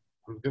mean,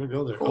 I'm going to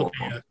go there. Cool.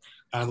 Okay.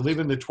 I'm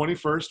leaving the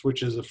 21st,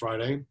 which is a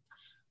Friday.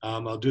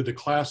 I'll do the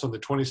class on the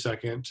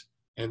 22nd,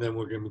 and then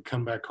we're going to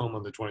come back home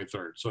on the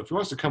 23rd. So if he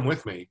wants to come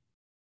with me.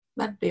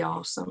 That'd be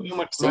awesome.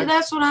 See,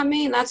 that's what I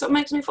mean. That's what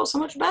makes me feel so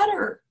much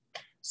better.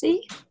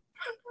 See?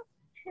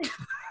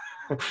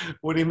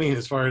 What do you mean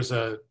as far as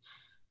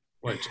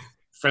what,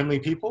 friendly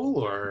people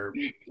or?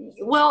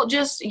 Well,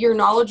 just you're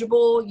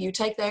knowledgeable, you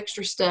take the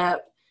extra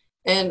step,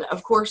 and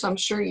of course I'm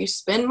sure you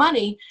spend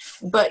money,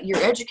 but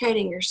you're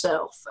educating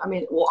yourself. I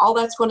mean, well, all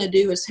that's going to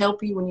do is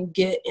help you when you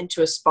get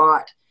into a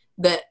spot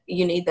that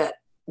you need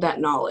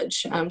that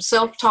knowledge.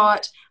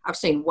 Self-taught, I've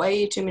seen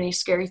way too many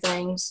scary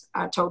things.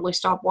 I totally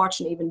stopped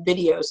watching even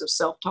videos of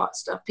self-taught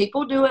stuff.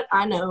 People do it,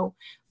 I know,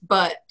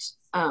 but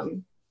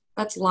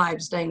that's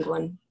lives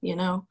dangling,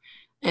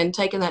 and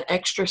taking that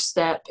extra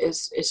step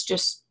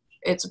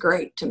it's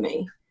great to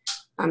me.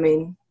 I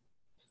mean,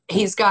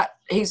 he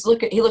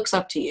looks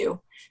up to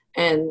you,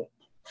 and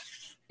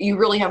you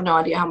really have no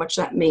idea how much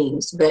that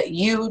means. But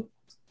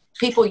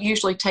people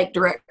usually take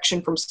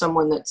direction from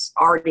someone that's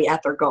already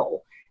at their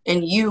goal,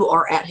 and you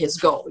are at his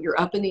goal. You're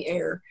up in the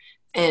air.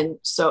 And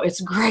so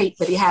it's great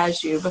that he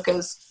has you,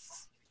 because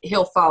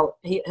he'll follow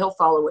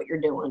what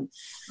you're doing,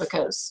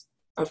 because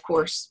of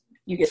course,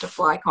 you get to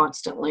fly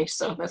constantly.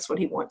 So that's what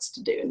he wants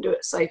to do, and do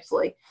it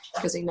safely,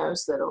 because he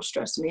knows that it'll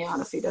stress me out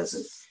if he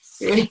doesn't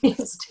do what he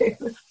needs to.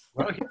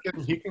 Well,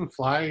 he can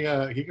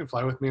fly. He can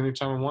fly with me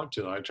anytime I want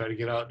to. I try to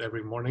get out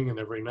every morning and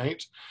every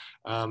night,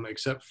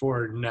 except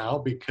for now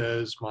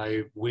because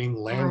my wing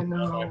landed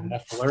on my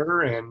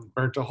muffler and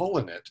burnt a hole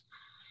in it.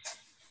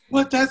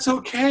 But that's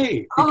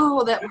okay.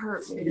 Oh, that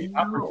hurt me. The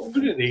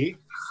opportunity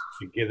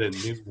to get a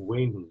new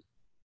wing.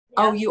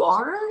 Oh, you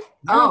are?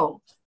 Oh,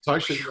 so I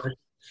should.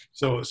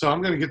 So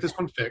I'm going to get this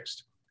one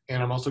fixed,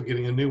 and I'm also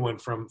getting a new one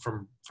from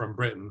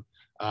Britain.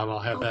 I'll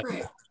have that great.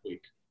 next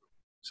week.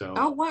 So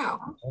oh wow,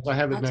 once I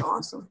have it that's next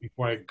awesome. week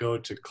before I go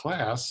to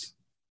class,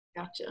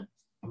 Gotcha.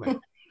 I'm a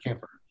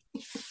camper.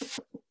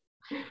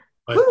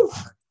 But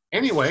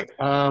anyway,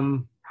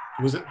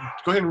 was it?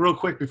 Go ahead and real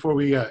quick before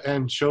we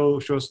end, show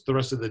us the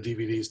rest of the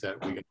DVDs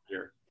that we got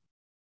here.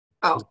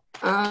 Oh,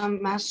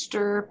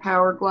 Master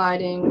Power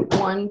Gliding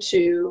 1,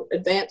 2,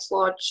 Advanced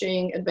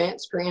Launching,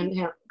 Advanced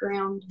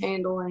Ground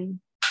Handling.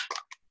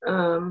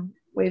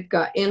 We've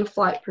got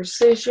In-Flight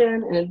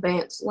Precision and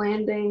Advanced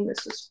Landing.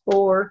 This is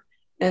 4.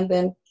 And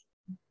then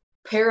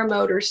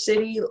Paramotor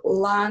City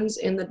Lines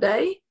in the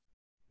Day.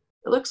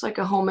 It looks like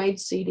a homemade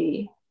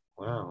CD.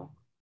 Wow.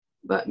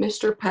 But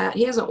Mr. Pat,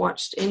 he hasn't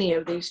watched any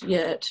of these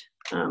yet.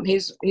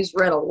 He's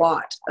read a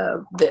lot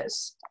of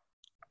this.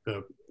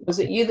 Was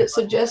it you that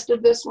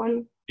suggested this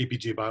one?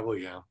 PPG Bible,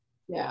 yeah.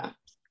 Yeah.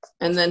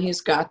 And then he's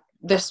got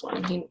this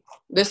one.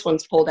 This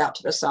one's pulled out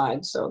to the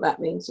side, so that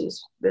means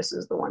this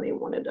is the one he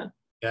wanted to.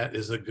 That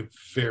is a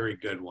very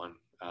good one.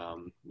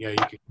 Yeah, you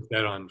can put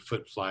that on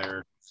Foot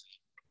Flyer.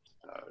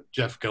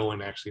 Jeff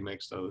Goen actually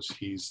makes those.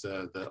 He's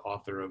the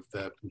author of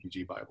the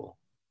PPG Bible.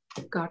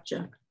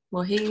 Gotcha.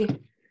 Well,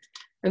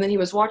 and then he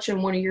was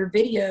watching one of your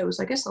videos,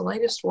 I guess the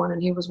latest one,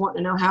 and he was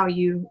wanting to know how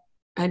you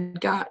had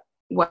got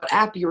what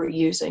app you were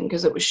using,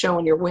 because it was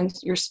showing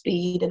your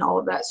speed and all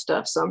of that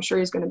stuff. So I'm sure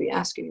he's going to be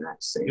asking you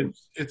that soon.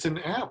 It's an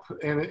app,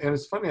 and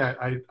it's funny.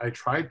 I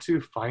tried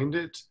to find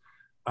it.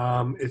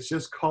 It's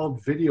just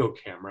called Video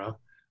Camera,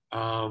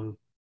 and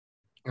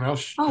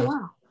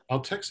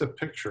I'll text a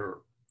picture.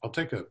 I'll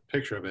take a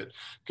picture of it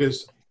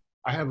because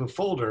I have a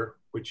folder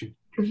which you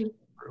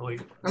really.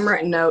 I'm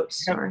writing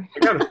notes. Sorry. I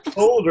got a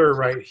folder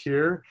right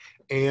here,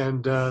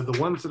 and the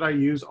ones that I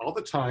use all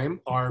the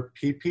time are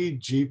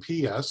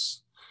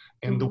PPGPS.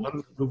 And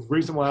the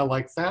reason why I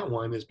like that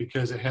one is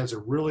because it has a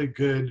really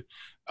good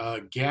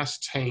gas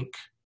tank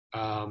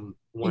one.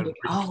 Where you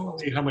can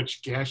see how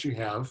much gas you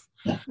have.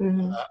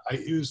 I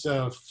use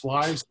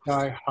Fly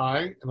Sky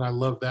High, and I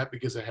love that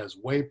because it has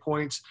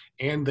waypoints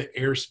and the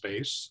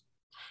airspace.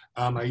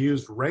 I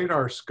use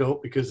Radar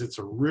Scope because it's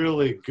a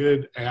really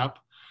good app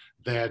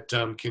that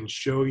can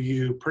show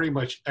you pretty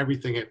much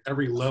everything at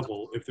every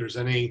level. If there's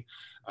any,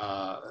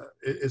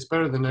 it's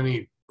better than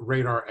any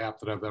radar app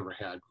that I've ever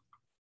had.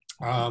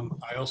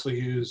 I also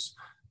use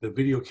the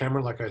video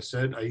camera, like I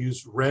said. I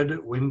use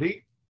Red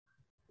Windy.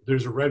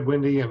 There's a Red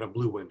Windy and a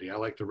Blue Windy. I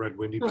like the Red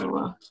Windy better.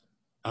 Oh,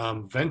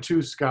 wow.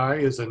 Ventu Sky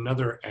is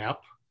another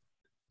app.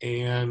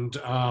 And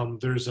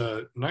there's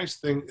a nice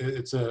thing.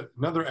 It's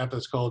another app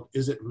that's called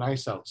Is It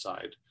Nice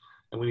Outside?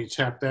 And when you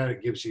tap that,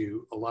 it gives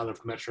you a lot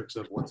of metrics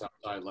of what's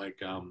outside, like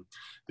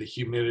the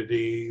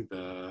humidity,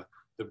 the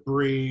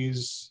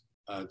breeze,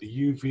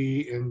 the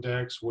UV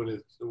index,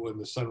 when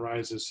the sun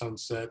rises,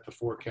 sunset, the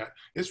forecast.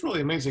 It's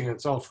really amazing, and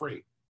it's all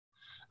free.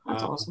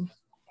 That's awesome.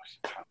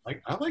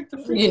 I like the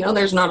free.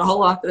 There's not a whole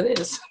lot that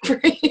is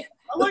free.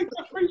 I like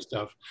the free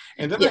stuff.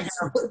 And then I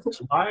have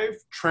Live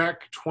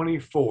Track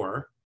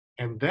 24.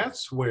 And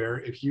that's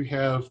where, if you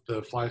have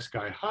the Fly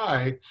Sky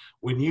High,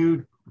 when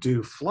you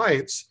do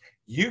flights,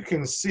 you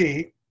can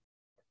see,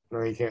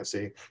 no, you can't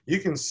see, you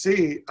can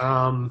see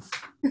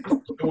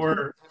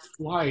your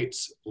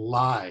flights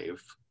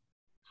live.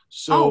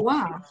 So,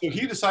 wow. So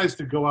he decides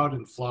to go out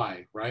and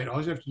fly, right? All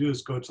you have to do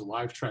is go to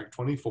Live Track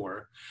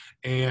 24.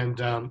 And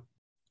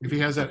if he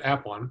has that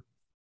app on,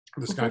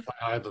 the Sky Fly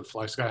High, the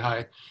Fly Sky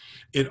High,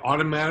 it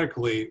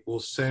automatically will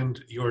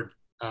send your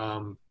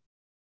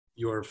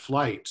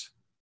flight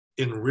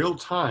in real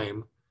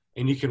time,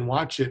 and you can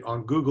watch it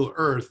on Google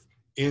Earth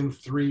in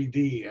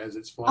 3D as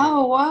it's flying.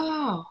 Oh,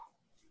 wow.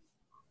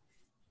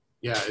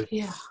 Yeah,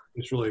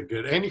 it's really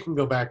good. And you can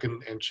go back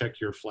and check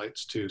your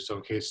flights too. So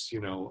in case,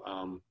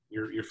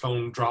 your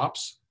phone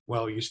drops,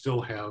 well, you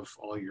still have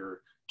all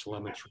your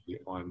telemetry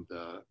on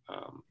the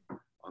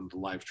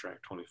Live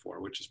Track 24,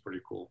 which is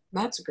pretty cool.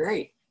 That's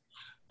great.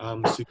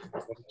 Let's see,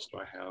 what else do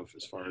I have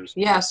as far as?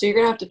 Yeah, so you're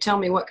going to have to tell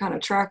me what kind of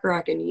tracker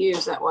I can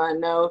use. That way I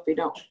know if you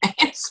don't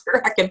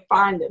answer, I can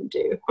find them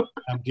too.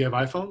 Do you have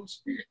iPhones?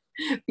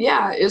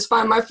 Yeah, is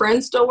Find My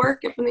Friend still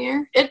work up in the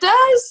air? It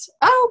does?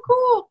 Oh,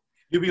 cool.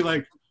 You'll be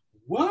like,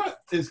 what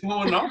is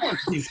going on?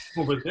 He's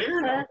over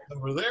there,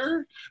 over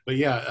there. But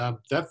yeah,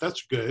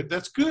 that's good.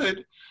 That's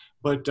good.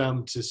 But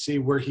to see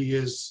where he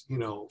is,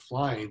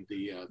 flying,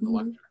 the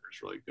live tracker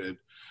is really good.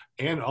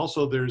 And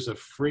also there's a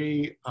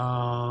free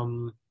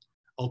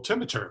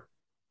altimeter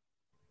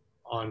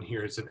on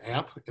here. It's an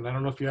app, and I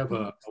don't know if you have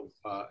a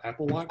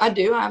Apple Watch. I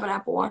do. I have an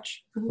Apple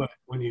Watch. Mhm. But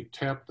when you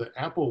tap the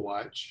Apple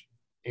Watch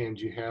and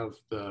you have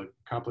the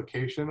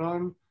complication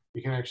on,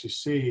 you can actually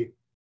see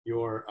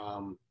your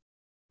altitude.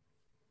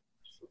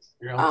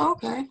 Oh,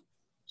 okay.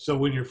 So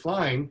when you're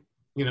flying,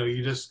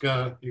 you just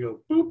you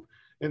go boop,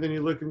 and then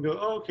you look and go,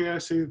 oh, okay, I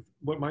see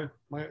what my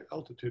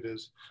altitude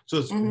is. So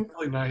it's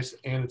really nice,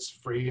 and it's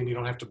free, and you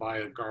don't have to buy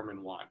a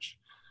Garmin watch.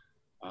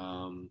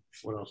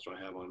 What else do I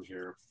have on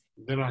here?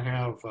 Then I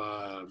have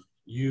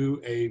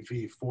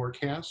UAV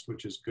forecast,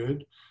 which is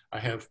good. I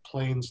have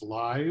planes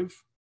live.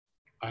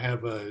 I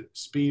have a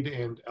speed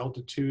and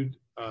altitude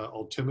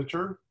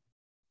altimeter.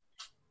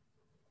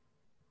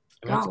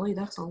 And Golly,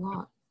 that's a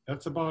lot.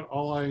 that's about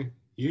all I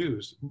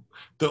use.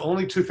 The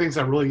only two things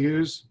I really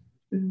use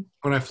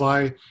when I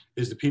fly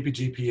is the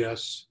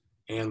PPGPS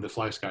and the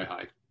Fly Sky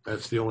High.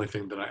 That's the only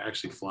thing that I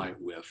actually fly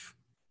with.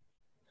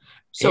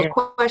 So, And-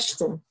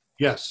 question.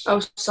 Yes.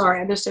 Oh,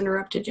 sorry, I just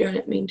interrupted you. I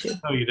didn't mean to.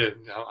 No, you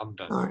didn't. No, I'm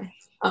done. All right.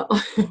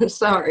 Oh,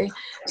 sorry. I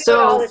do it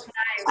all So, the time.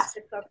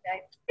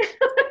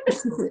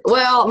 It's okay.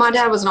 well, my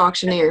dad was an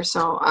auctioneer,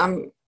 so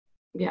I'm,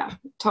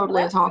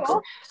 totally a That's talker.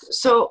 cool.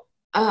 So,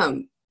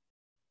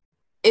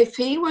 if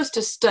he was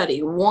to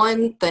study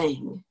one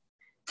thing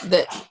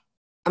that,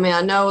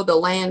 I know the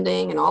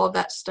landing and all of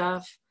that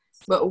stuff,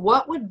 but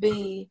what would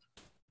be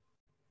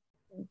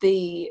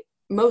the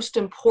most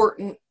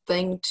important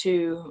thing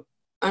to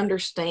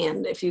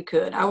understand if you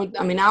could? I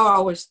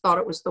always thought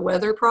it was the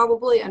weather,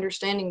 probably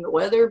understanding the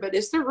weather, but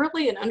is there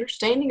really an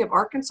understanding of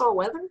Arkansas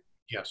weather?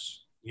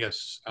 Yes.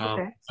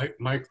 Okay.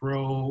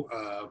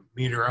 Micro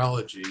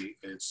meteorology,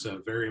 it's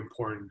very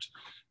important.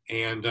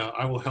 And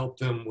I will help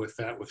them with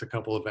that with a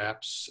couple of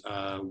apps,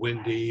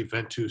 Windy,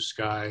 Ventus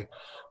Sky.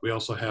 We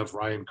also have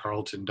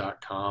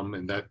RyanCarlton.com,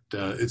 and that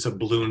it's a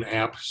balloon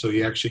app, so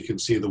you actually can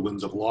see the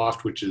winds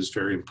aloft, which is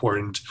very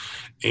important.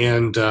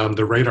 And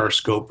the radar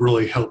scope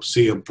really helps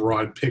see a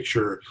broad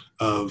picture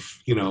of,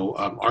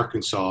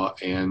 Arkansas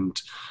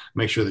and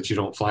make sure that you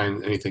don't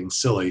find anything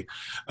silly.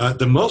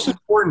 The most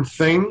important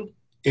thing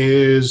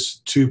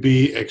is to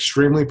be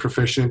extremely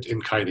proficient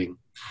in kiting.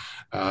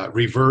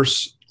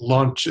 Reverse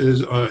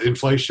launches,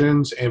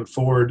 inflations, and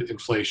forward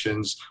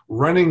inflations,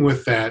 running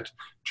with that,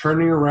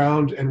 turning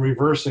around and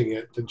reversing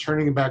it, then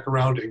turning it back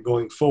around and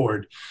going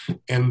forward.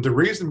 And the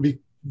reason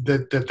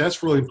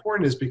that's really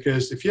important is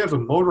because if you have a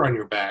motor on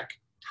your back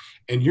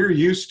and you're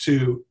used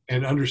to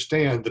and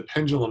understand the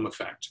pendulum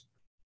effect,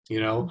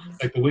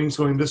 like the wings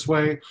going this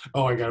way,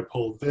 oh, I got to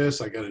pull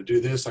this, I got to do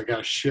this, I got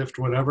to shift,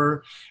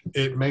 whatever.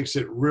 It makes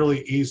it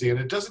really easy. And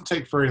it doesn't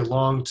take very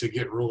long to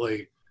get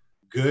really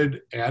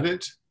good at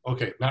it.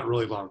 Okay, not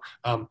really long.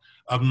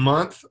 A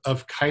month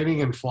of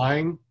kiting and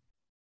flying,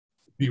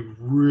 be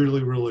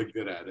really, really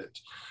good at it.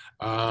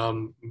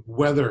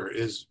 Weather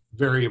is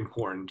very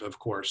important, of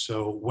course.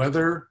 So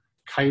weather,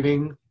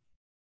 kiting,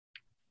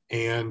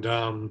 and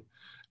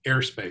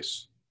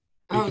airspace.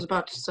 I was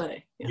about to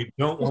say. Yeah. You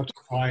don't want to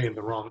fly in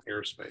the wrong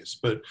airspace.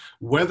 But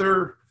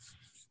weather,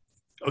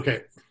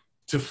 okay,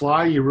 to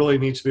fly, you really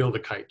need to be able to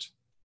kite.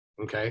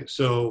 Okay,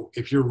 so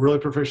if you're really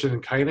proficient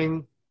in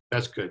kiting,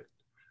 that's good.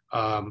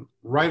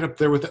 Right up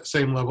there with that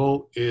same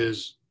level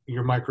is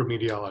your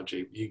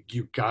micrometeorology.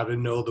 You got to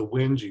know the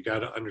winds. You got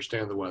to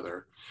understand the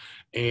weather.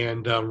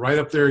 And right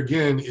up there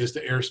again is the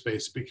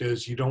airspace,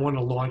 because you don't want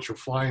to launch or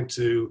fly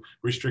into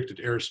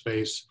restricted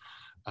airspace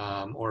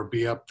or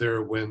be up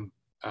there when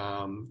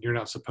you're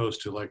not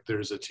supposed to. Like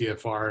there's a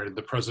TFR and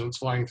the president's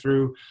flying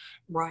through.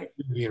 Right.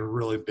 You'd be in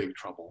really big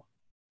trouble.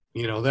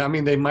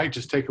 They might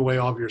just take away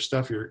all of your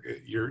stuff,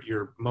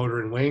 your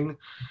motor and wing,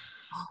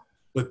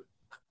 but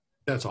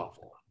that's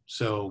awful.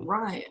 So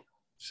right.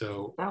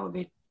 So that would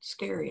be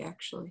scary,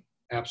 actually.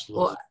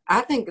 Absolutely. Well,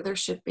 I think there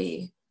should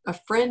be a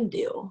friend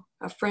deal,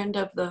 a friend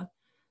of the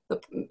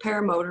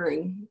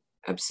paramotoring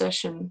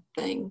obsession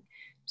thing.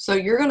 So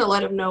you're going to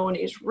let him know when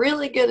he's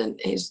really good and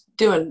he's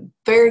doing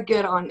very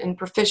good on and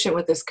proficient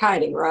with his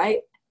kiting, right?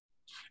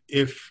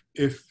 If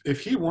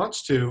he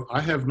wants to,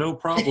 I have no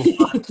problem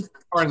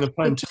pardon the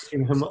pun,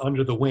 taking him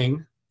under the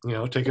wing,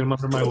 taking him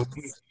under my wing.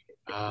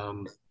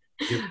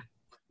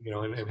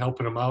 And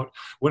helping him out.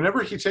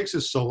 Whenever he takes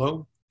his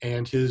solo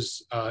and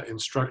his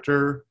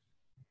instructor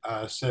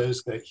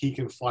says that he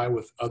can fly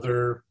with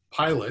other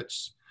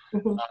pilots,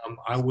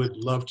 I would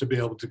love to be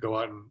able to go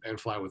out and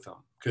fly with him,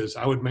 because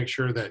I would make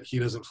sure that he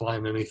doesn't fly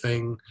in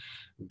anything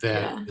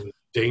that is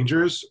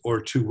dangerous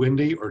or too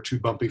windy or too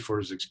bumpy for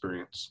his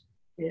experience.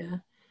 Yeah.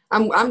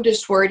 I'm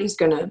just worried he's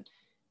going to,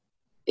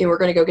 we're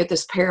going to go get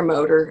this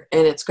paramotor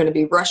and it's going to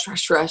be rush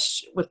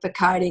with the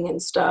kiting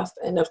and stuff.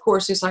 And of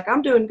course he's like,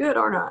 I'm doing good,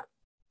 aren't I?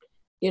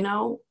 I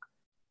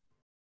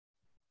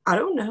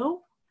don't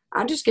know.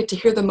 I just get to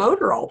hear the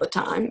motor all the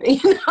time,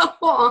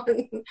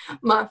 on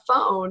my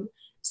phone.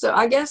 So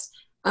I guess,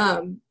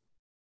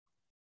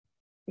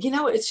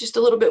 it's just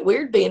a little bit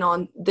weird being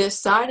on this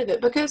side of it,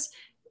 because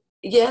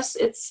yes,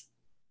 it's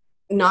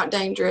not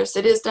dangerous.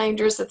 It is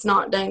dangerous. It's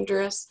not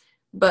dangerous.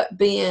 But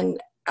being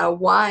a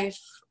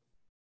wife,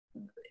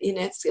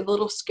 it's a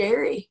little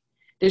scary.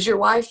 Does your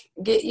wife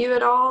get you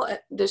at all?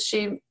 Does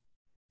she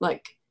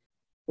like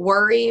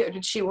worry, or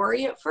did she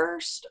worry at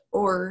first,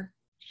 or?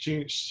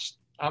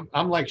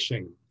 I'm like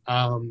Shane.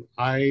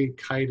 I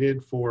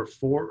kited for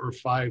 4 or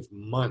 5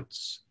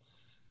 months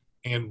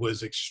and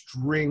was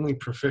extremely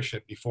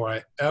proficient before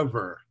I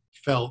ever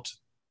felt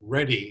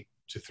ready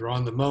to throw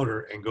on the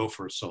motor and go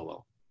for a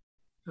solo.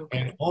 Okay.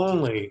 And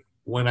only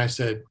when I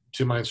said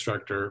to my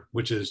instructor,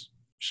 which is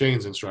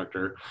Shane's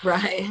instructor,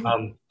 Right.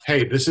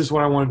 hey, this is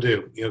what I want to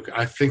do. You know,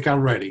 I think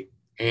I'm ready.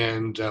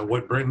 And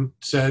what Britton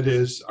said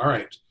is, all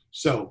right,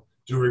 so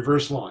do a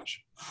reverse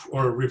launch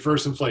or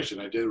reverse inflation.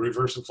 I did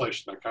reverse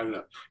inflation. I kited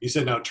up. He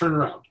said, now turn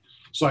around.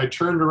 So I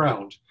turned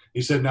around.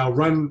 He said, now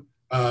run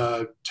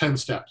 10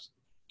 steps.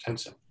 10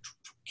 steps.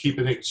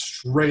 Keeping it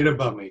straight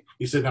above me.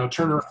 He said, now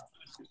turn around.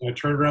 So I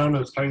turned around. I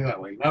was kiting that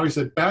way. Now he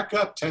said, back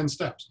up 10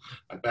 steps.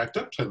 I backed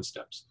up 10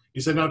 steps. He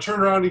said, now turn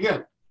around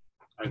again.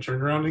 I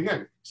turned around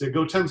again. He said,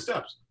 go 10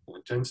 steps.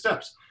 Went 10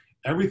 steps.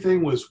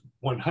 Everything was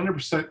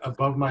 100%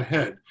 above my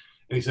head.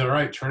 And he said, all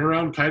right, turn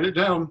around, kite it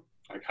down.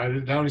 I kited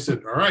it down. He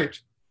said, all right,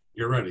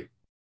 you're ready.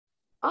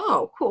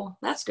 Oh, cool.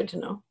 That's good to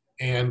know.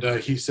 And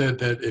he said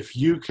that if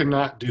you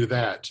cannot do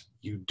that,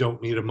 you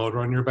don't need a motor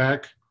on your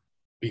back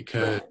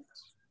because, Right.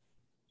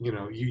 you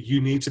know,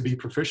 you need to be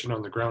proficient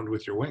on the ground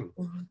with your wing.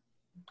 Mm-hmm.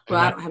 Well,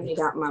 I don't have any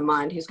doubt in my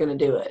mind he's going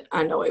to do it.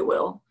 I know he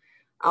will.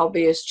 I'll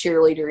be his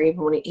cheerleader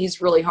even when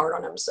he's really hard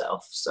on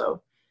himself.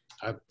 So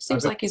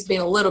seems like he's being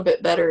a little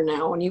bit better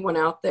now. When you went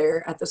out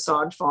there at the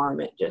sod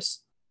farm, it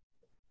just,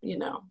 you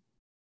know,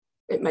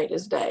 it made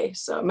his day.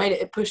 So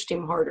it pushed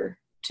him harder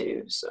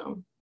too.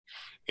 So.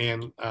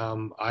 And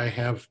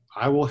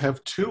I will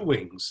have 2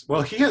 wings.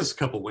 Well, he has a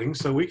couple wings,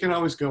 so we can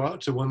always go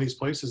out to one of these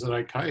places that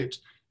I kite,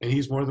 and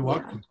he's more than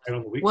welcome to kite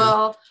on the weekend.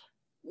 Well,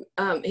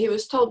 he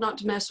was told not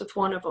to mess with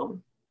one of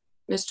them.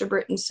 Mr.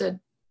 Britton said,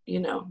 you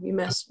know,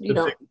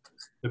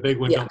 the big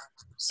one. Yeah. Don't.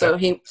 So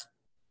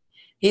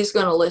he's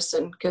going to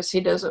listen because he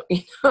doesn't,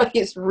 you know,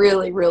 he's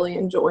really, really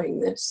enjoying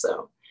this.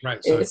 So,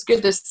 right. So it's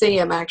good to see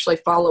him actually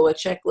follow a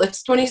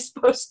checklist when he's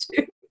supposed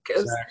to.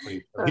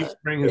 Exactly. He can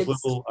bring his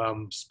little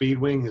speed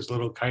wing, his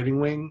little kiting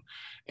wing,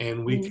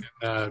 and we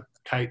can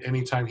kite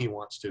anytime he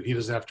wants to. He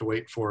doesn't have to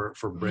wait for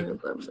Britton.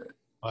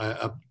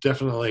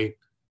 Definitely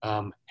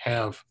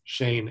have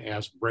Shane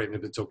ask Britton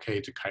if it's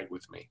okay to kite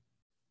with me.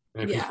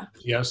 And if he says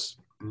yes,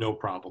 no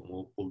problem.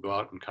 We'll go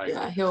out and kite.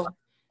 Yeah,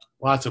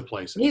 lots of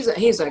places.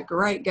 He's a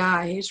great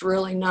guy. He's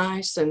really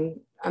nice, and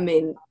I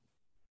mean,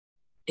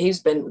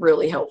 he's been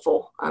really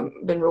helpful. I've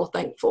been real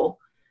thankful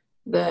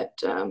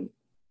that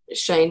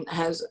Shane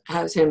has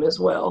him as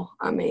well.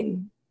 I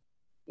mean,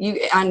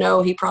 I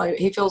know he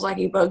feels like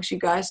he bugs you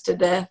guys to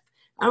death.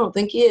 I don't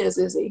think he is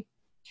he?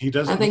 He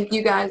doesn't. I think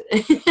you guys.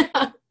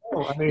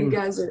 Oh, I mean, you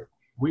guys are.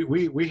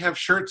 We have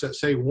shirts that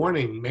say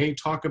warning may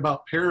talk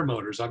about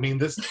paramotors. I mean,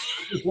 this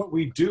is what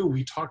we do.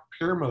 We talk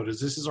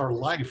paramotors. This is our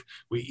life.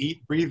 We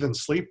eat, breathe, and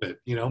sleep it.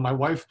 You know, my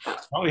wife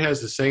probably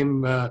has the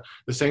same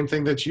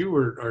thing that you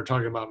are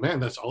talking about. Man,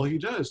 that's all he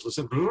does.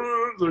 Listen,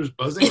 there's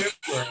buzzing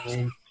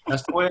everywhere.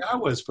 That's the way I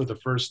was for the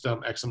first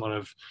X amount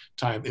of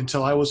time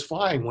until I was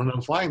flying. When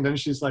I'm flying, then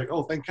she's like,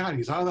 oh, thank God,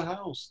 he's out of the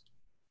house.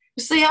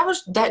 See,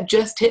 that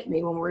just hit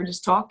me when we were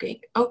just talking.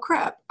 Oh,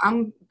 crap.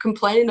 I'm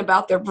complaining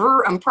about the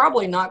I'm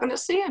probably not going to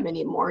see him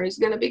anymore. He's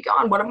going to be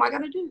gone. What am I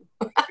going to do?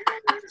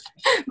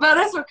 But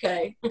that's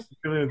okay.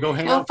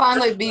 He'll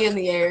finally be in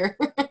the air.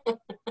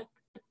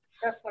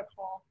 That's so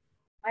cool.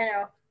 I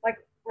know. Like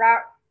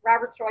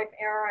Robert's wife,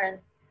 Erin,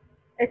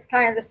 it's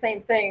kind of the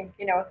same thing.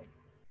 You know,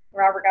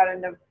 Robert got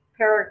into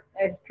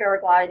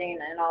paragliding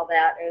and all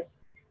that.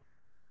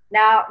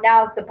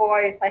 Now the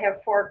boys, I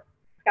have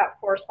got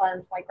 4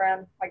 sons, my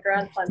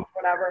grandsons,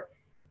 whatever,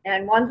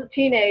 and one's a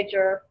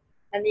teenager,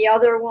 and the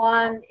other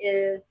one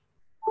is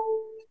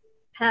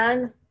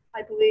 10,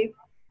 I believe,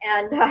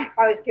 and I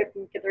always get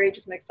their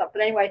ages mixed up.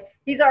 But anyway,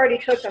 he's already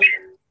took them.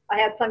 I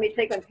had somebody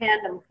take him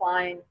tandem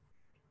flying,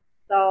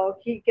 so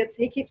he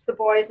keeps the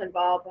boys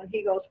involved. When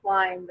he goes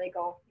flying, they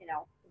go, you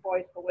know, the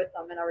boys go with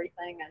them and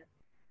everything,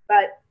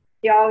 but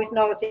he always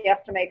knows he has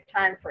to make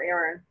time for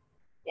Erin.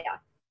 Yeah.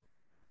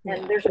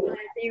 And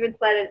he even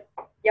said it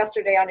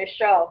yesterday on his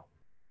show.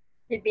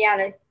 He'll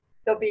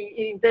be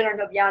eating dinner and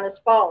he'll be on his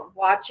phone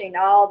watching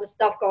all the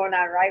stuff going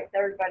on, right, with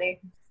everybody.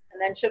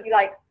 And then she'll be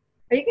like,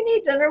 are you going to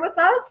eat dinner with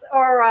us?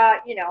 Or,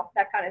 you know,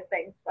 that kind of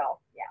thing. So,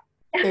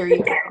 yeah. There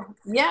you go.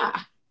 Yeah.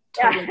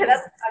 Totally.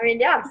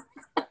 Yeah,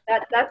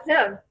 that's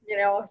him, you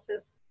know. It's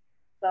just,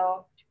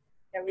 so,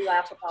 yeah, we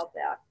laugh about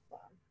that.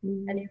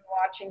 And even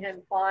watching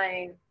him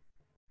flying,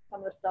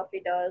 some of the stuff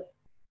he does,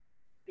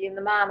 being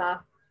the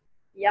mama.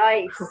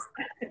 Yikes.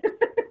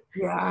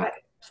 Yeah.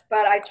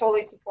 But I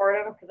totally support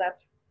him because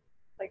that's,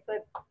 like I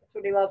said, that's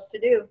what he loves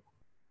to do.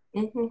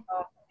 Mm-hmm.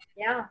 So,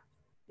 yeah,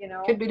 you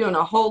know. Could be doing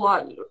a whole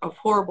lot of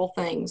horrible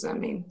things. I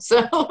mean,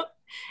 so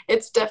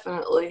it's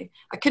definitely,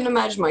 I couldn't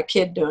imagine my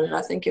kid doing it.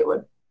 I think it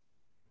would,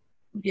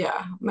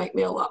 make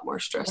me a lot more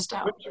stressed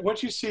out.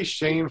 Once you see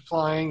Shane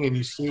flying and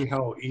you see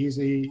how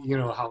easy, you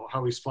know,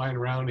 how he's flying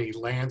around and he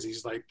lands,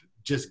 he's like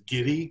just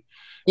giddy,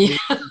 Yeah.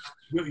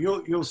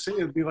 you'll see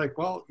it be like,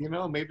 well,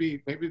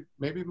 maybe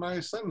my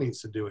son needs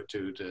to do it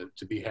too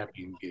to be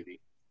happy and giddy.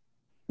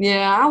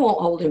 Yeah, I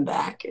won't hold him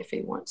back if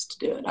he wants to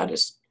do it.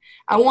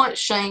 I want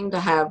Shane to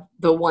have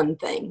the one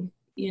thing.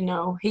 He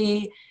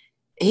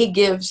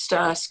gives to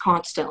us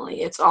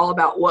constantly. It's all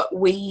about what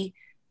we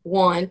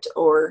want,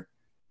 or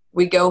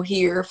we go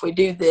here if we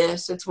do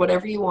this. It's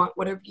whatever you want.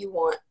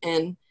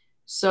 And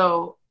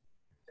so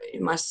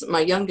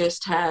my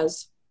youngest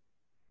has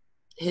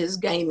his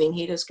gaming.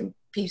 He does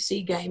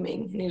PC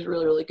gaming, and he's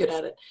really, really good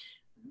at it.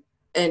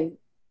 And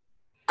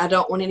I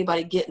don't want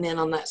anybody getting in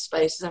on that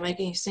space. Does that make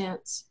any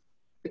sense?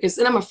 Because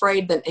then I'm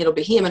afraid that it'll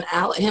be him and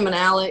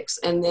Alex,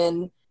 and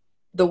then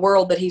the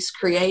world that he's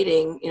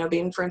creating,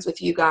 being friends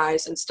with you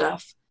guys and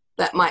stuff,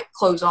 that might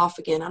close off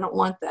again. I don't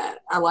want that.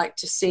 I like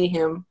to see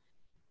him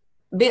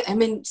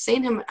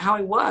seeing him how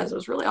he was, it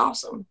was really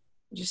awesome.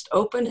 Just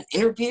open an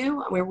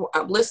interview.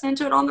 I'm listening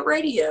to it on the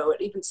radio.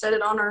 It even said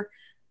it on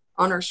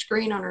our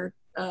screen on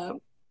our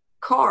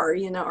car,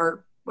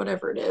 or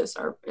whatever it is,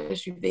 our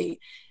SUV.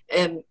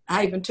 And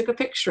I even took a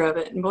picture of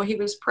it, and boy, he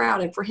was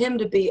proud. And for him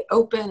to be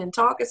open and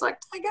talk, it's like,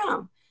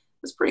 daggum,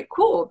 it's pretty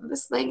cool.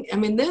 This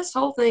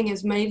whole thing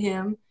has made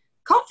him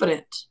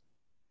confident.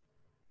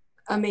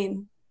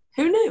 Who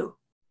knew?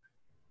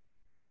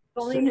 It's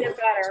only get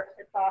better.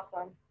 It's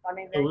awesome.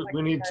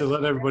 We need to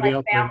let everybody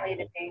else know. Family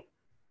to me.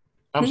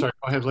 I'm sorry.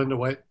 Go ahead, Linda.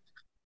 What?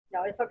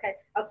 No, it's okay.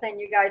 I was saying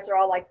you guys are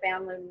all like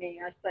family to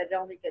me. I said it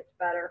only gets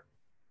better.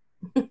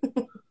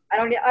 I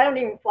don't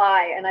even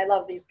fly, and I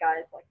love these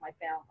guys like my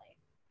family.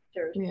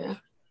 Seriously. Yeah.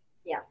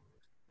 Yeah.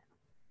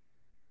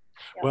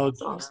 Well,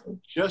 that's awesome.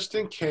 Just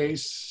in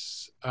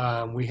case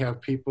we have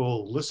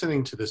people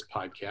listening to this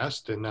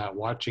podcast and not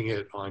watching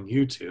it on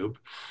YouTube,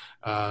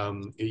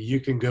 you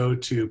can go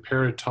to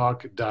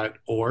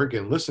paratalk.org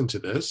and listen to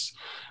this,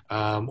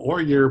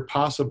 or you're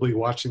possibly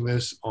watching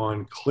this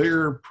on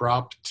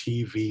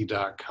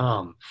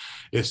clearproptv.com.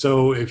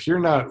 So if you're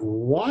not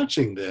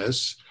watching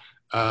this,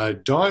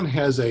 Dawn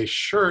has a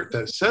shirt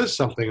that says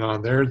something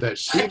on there that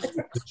she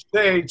can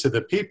say to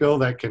the people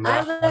that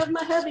cannot. I love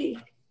my hubby.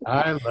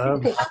 I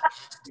love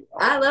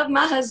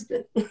my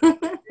husband. There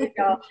you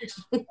go.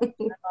 I love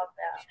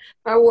that.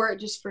 I wore it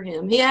just for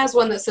him. He has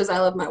one that says I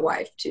love my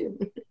wife too.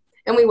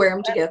 And we wear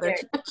them together.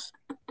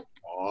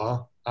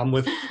 Aw, I'm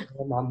with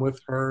him, I'm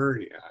with her.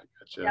 Yeah, I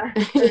gotcha.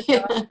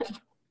 Yeah.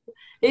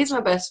 He's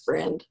my best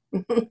friend.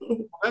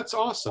 That's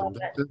awesome.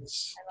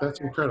 That's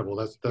incredible.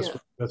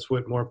 That's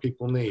what more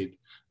people need.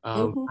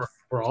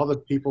 For all the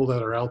people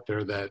that are out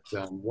there that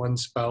one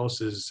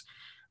spouse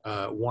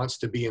wants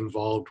to be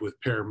involved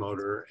with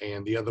paramotor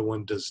and the other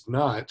one does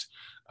not,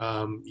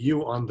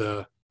 you on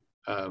the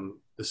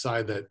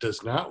side that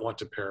does not want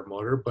to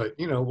paramotor, but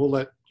we'll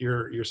let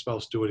your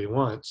spouse do what he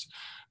wants.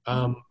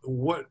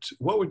 What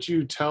would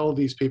you tell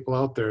these people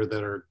out there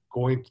that are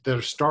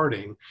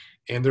starting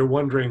and they're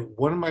wondering,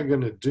 what am I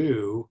going to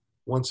do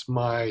once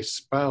my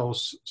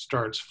spouse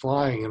starts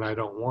flying and I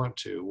don't want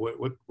to? What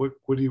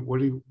do you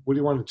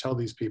want to tell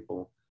these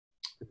people?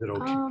 Is it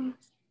okay?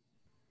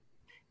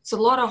 It's a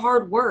lot of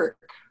hard work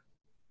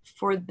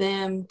for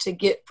them to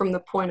get from the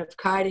point of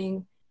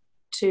kiting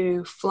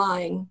to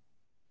flying.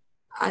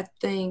 I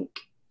think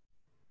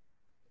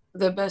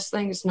the best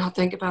thing is not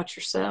think about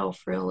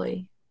yourself,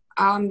 really.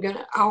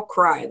 I'll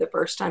cry the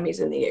first time he's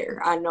in the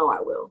air. I know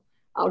I will.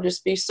 I'll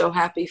just be so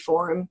happy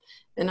for him.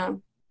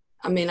 And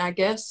I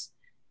guess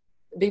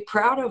be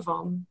proud of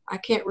him. I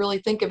can't really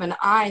think of an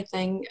I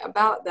thing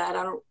about that.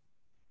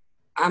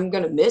 I'm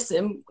going to miss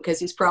him because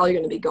he's probably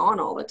going to be gone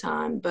all the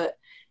time. But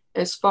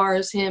as far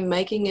as him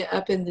making it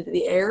up into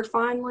the air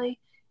finally,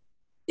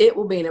 it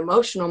will be an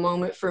emotional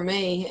moment for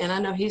me. And I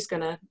know he's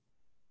going to.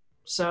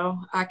 So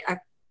I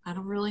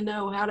don't really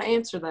know how to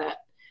answer that.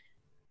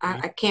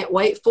 I can't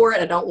wait for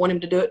it. I don't want him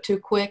to do it too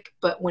quick.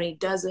 But when he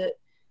does it,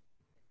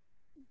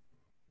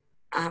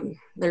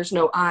 there's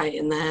no I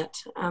in that.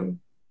 I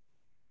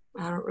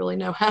don't really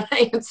know how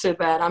to answer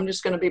that. I'm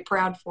just going to be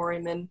proud for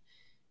him and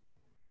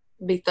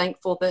be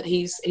thankful that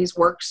he's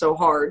worked so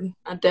hard.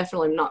 I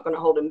definitely am not going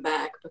to hold him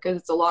back because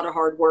it's a lot of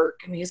hard work.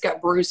 He's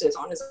got bruises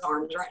on his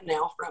arms right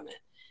now from it.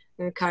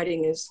 And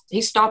kiting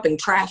he's stopping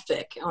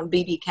traffic on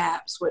BB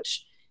Caps,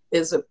 which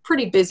is a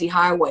pretty busy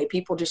highway.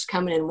 People just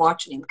coming in and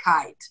watching him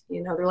kite.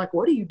 They're like,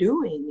 what are you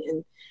doing?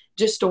 And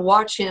just to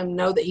watch him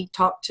know that he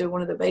talked to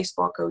one of the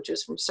baseball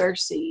coaches from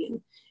Searcy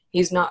and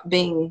he's not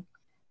being,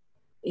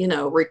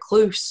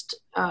 reclused.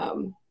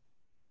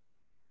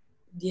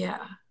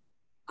 Yeah,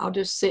 I'll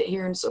just sit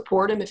here and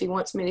support him. If he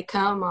wants me to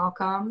come, I'll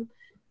come.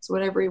 It's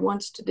whatever he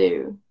wants to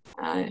do.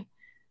 I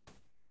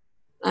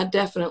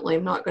definitely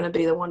am not going to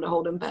be the one to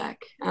hold him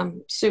back.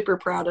 I'm super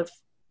proud of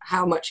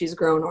how much he's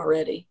grown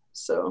already.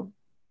 So,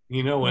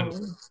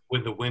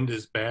 when the wind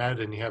is bad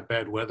and you have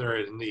bad weather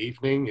in the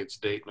evening, it's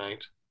date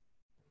night.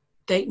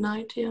 Date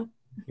night, yeah.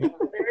 There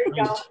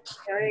you go.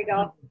 There you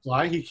go.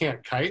 Fly, he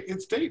can't kite.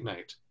 It's date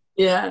night.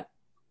 Yeah.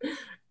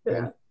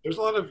 And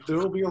there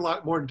will be a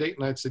lot more date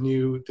nights than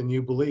you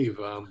believe.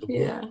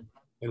 Yeah.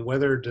 And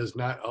weather does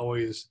not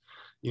always,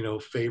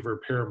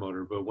 favor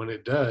paramotor. But when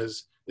it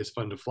does, it's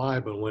fun to fly.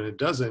 But when it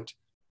doesn't,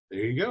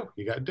 there you go.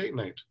 You got date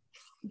night.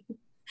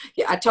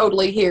 Yeah, I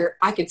totally hear.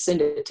 I could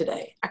send it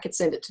today. I could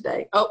send it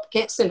today. Oh,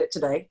 can't send it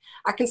today.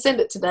 I can send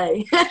it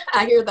today.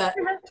 I hear that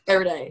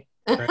every day.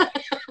 Right.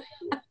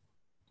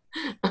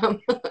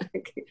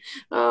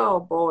 Oh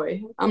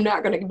boy, I'm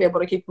not going to be able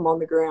to keep him on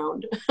the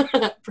ground.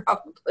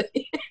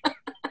 Probably.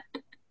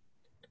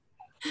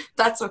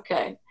 That's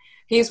okay.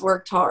 He's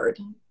worked hard.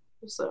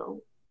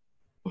 So.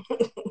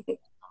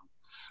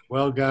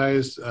 Well,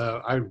 guys,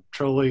 I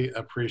truly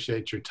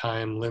appreciate your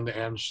time. Linda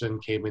Anderson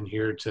came in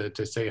here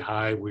to say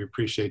hi. We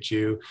appreciate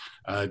you.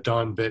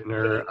 Dawn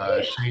Bittner,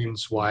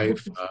 Shane's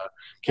wife,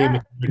 came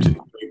in here to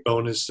do a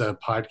bonus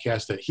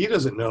podcast that he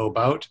doesn't know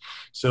about.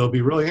 So it'll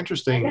be really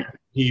interesting.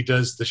 He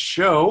does the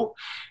show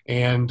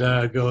and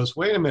goes,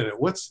 wait a minute,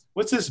 what's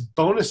this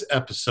bonus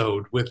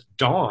episode with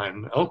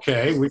Dawn?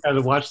 Okay, we got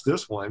to watch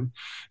this one.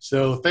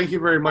 So thank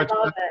you very much.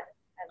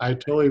 I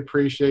totally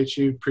appreciate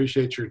you.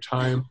 Appreciate your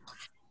time.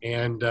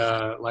 And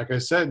like I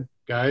said,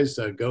 guys,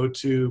 go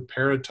to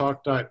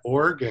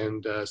paratalk.org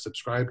and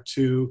subscribe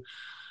to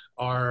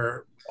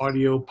our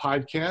audio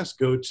podcast.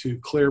 Go to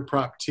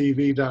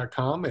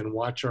clearproptv.com and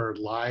watch our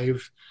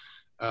live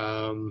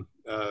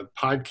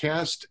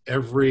podcast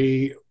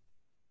every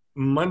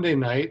Monday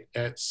night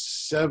at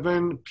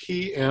 7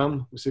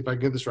 p.m. Let's see if I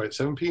can get this right.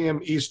 7 p.m.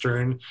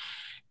 Eastern,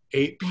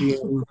 8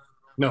 p.m.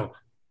 No,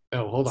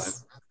 hold on.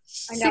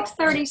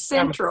 6:30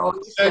 Central,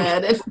 you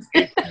said.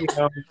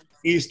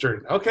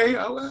 Eastern. Okay,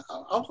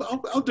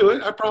 I'll do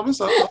it. I promise.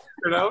 I'll figure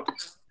it out.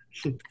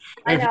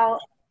 I know.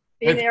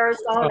 Being in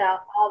Arizona,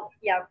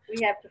 we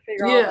have to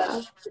figure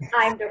out the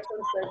time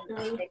difference.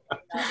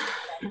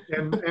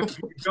 And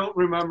if you don't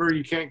remember,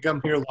 you can't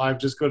come here live.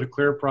 Just go to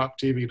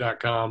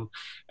clearproptv.com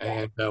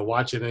and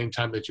watch it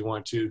anytime that you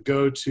want to.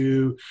 Go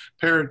to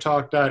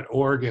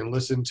paratalk.org and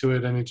listen to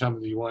it anytime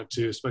that you want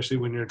to, especially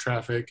when you're in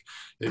traffic.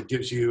 It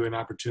gives you an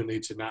opportunity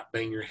to not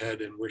bang your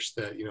head and wish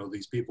that,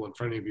 these people in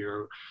front of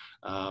you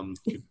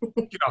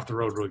get off the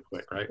road really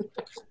quick, right?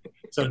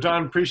 So,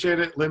 Dawn, appreciate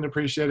it. Linda,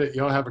 appreciate it.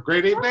 Y'all have a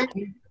great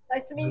evening.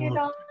 Nice to meet you,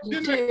 Dawn.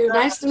 You too.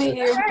 Nice to meet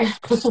you.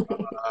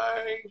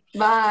 Bye.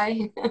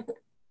 Bye.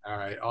 All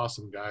right.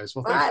 Awesome, guys.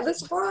 Well, Bye.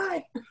 Let's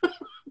fly.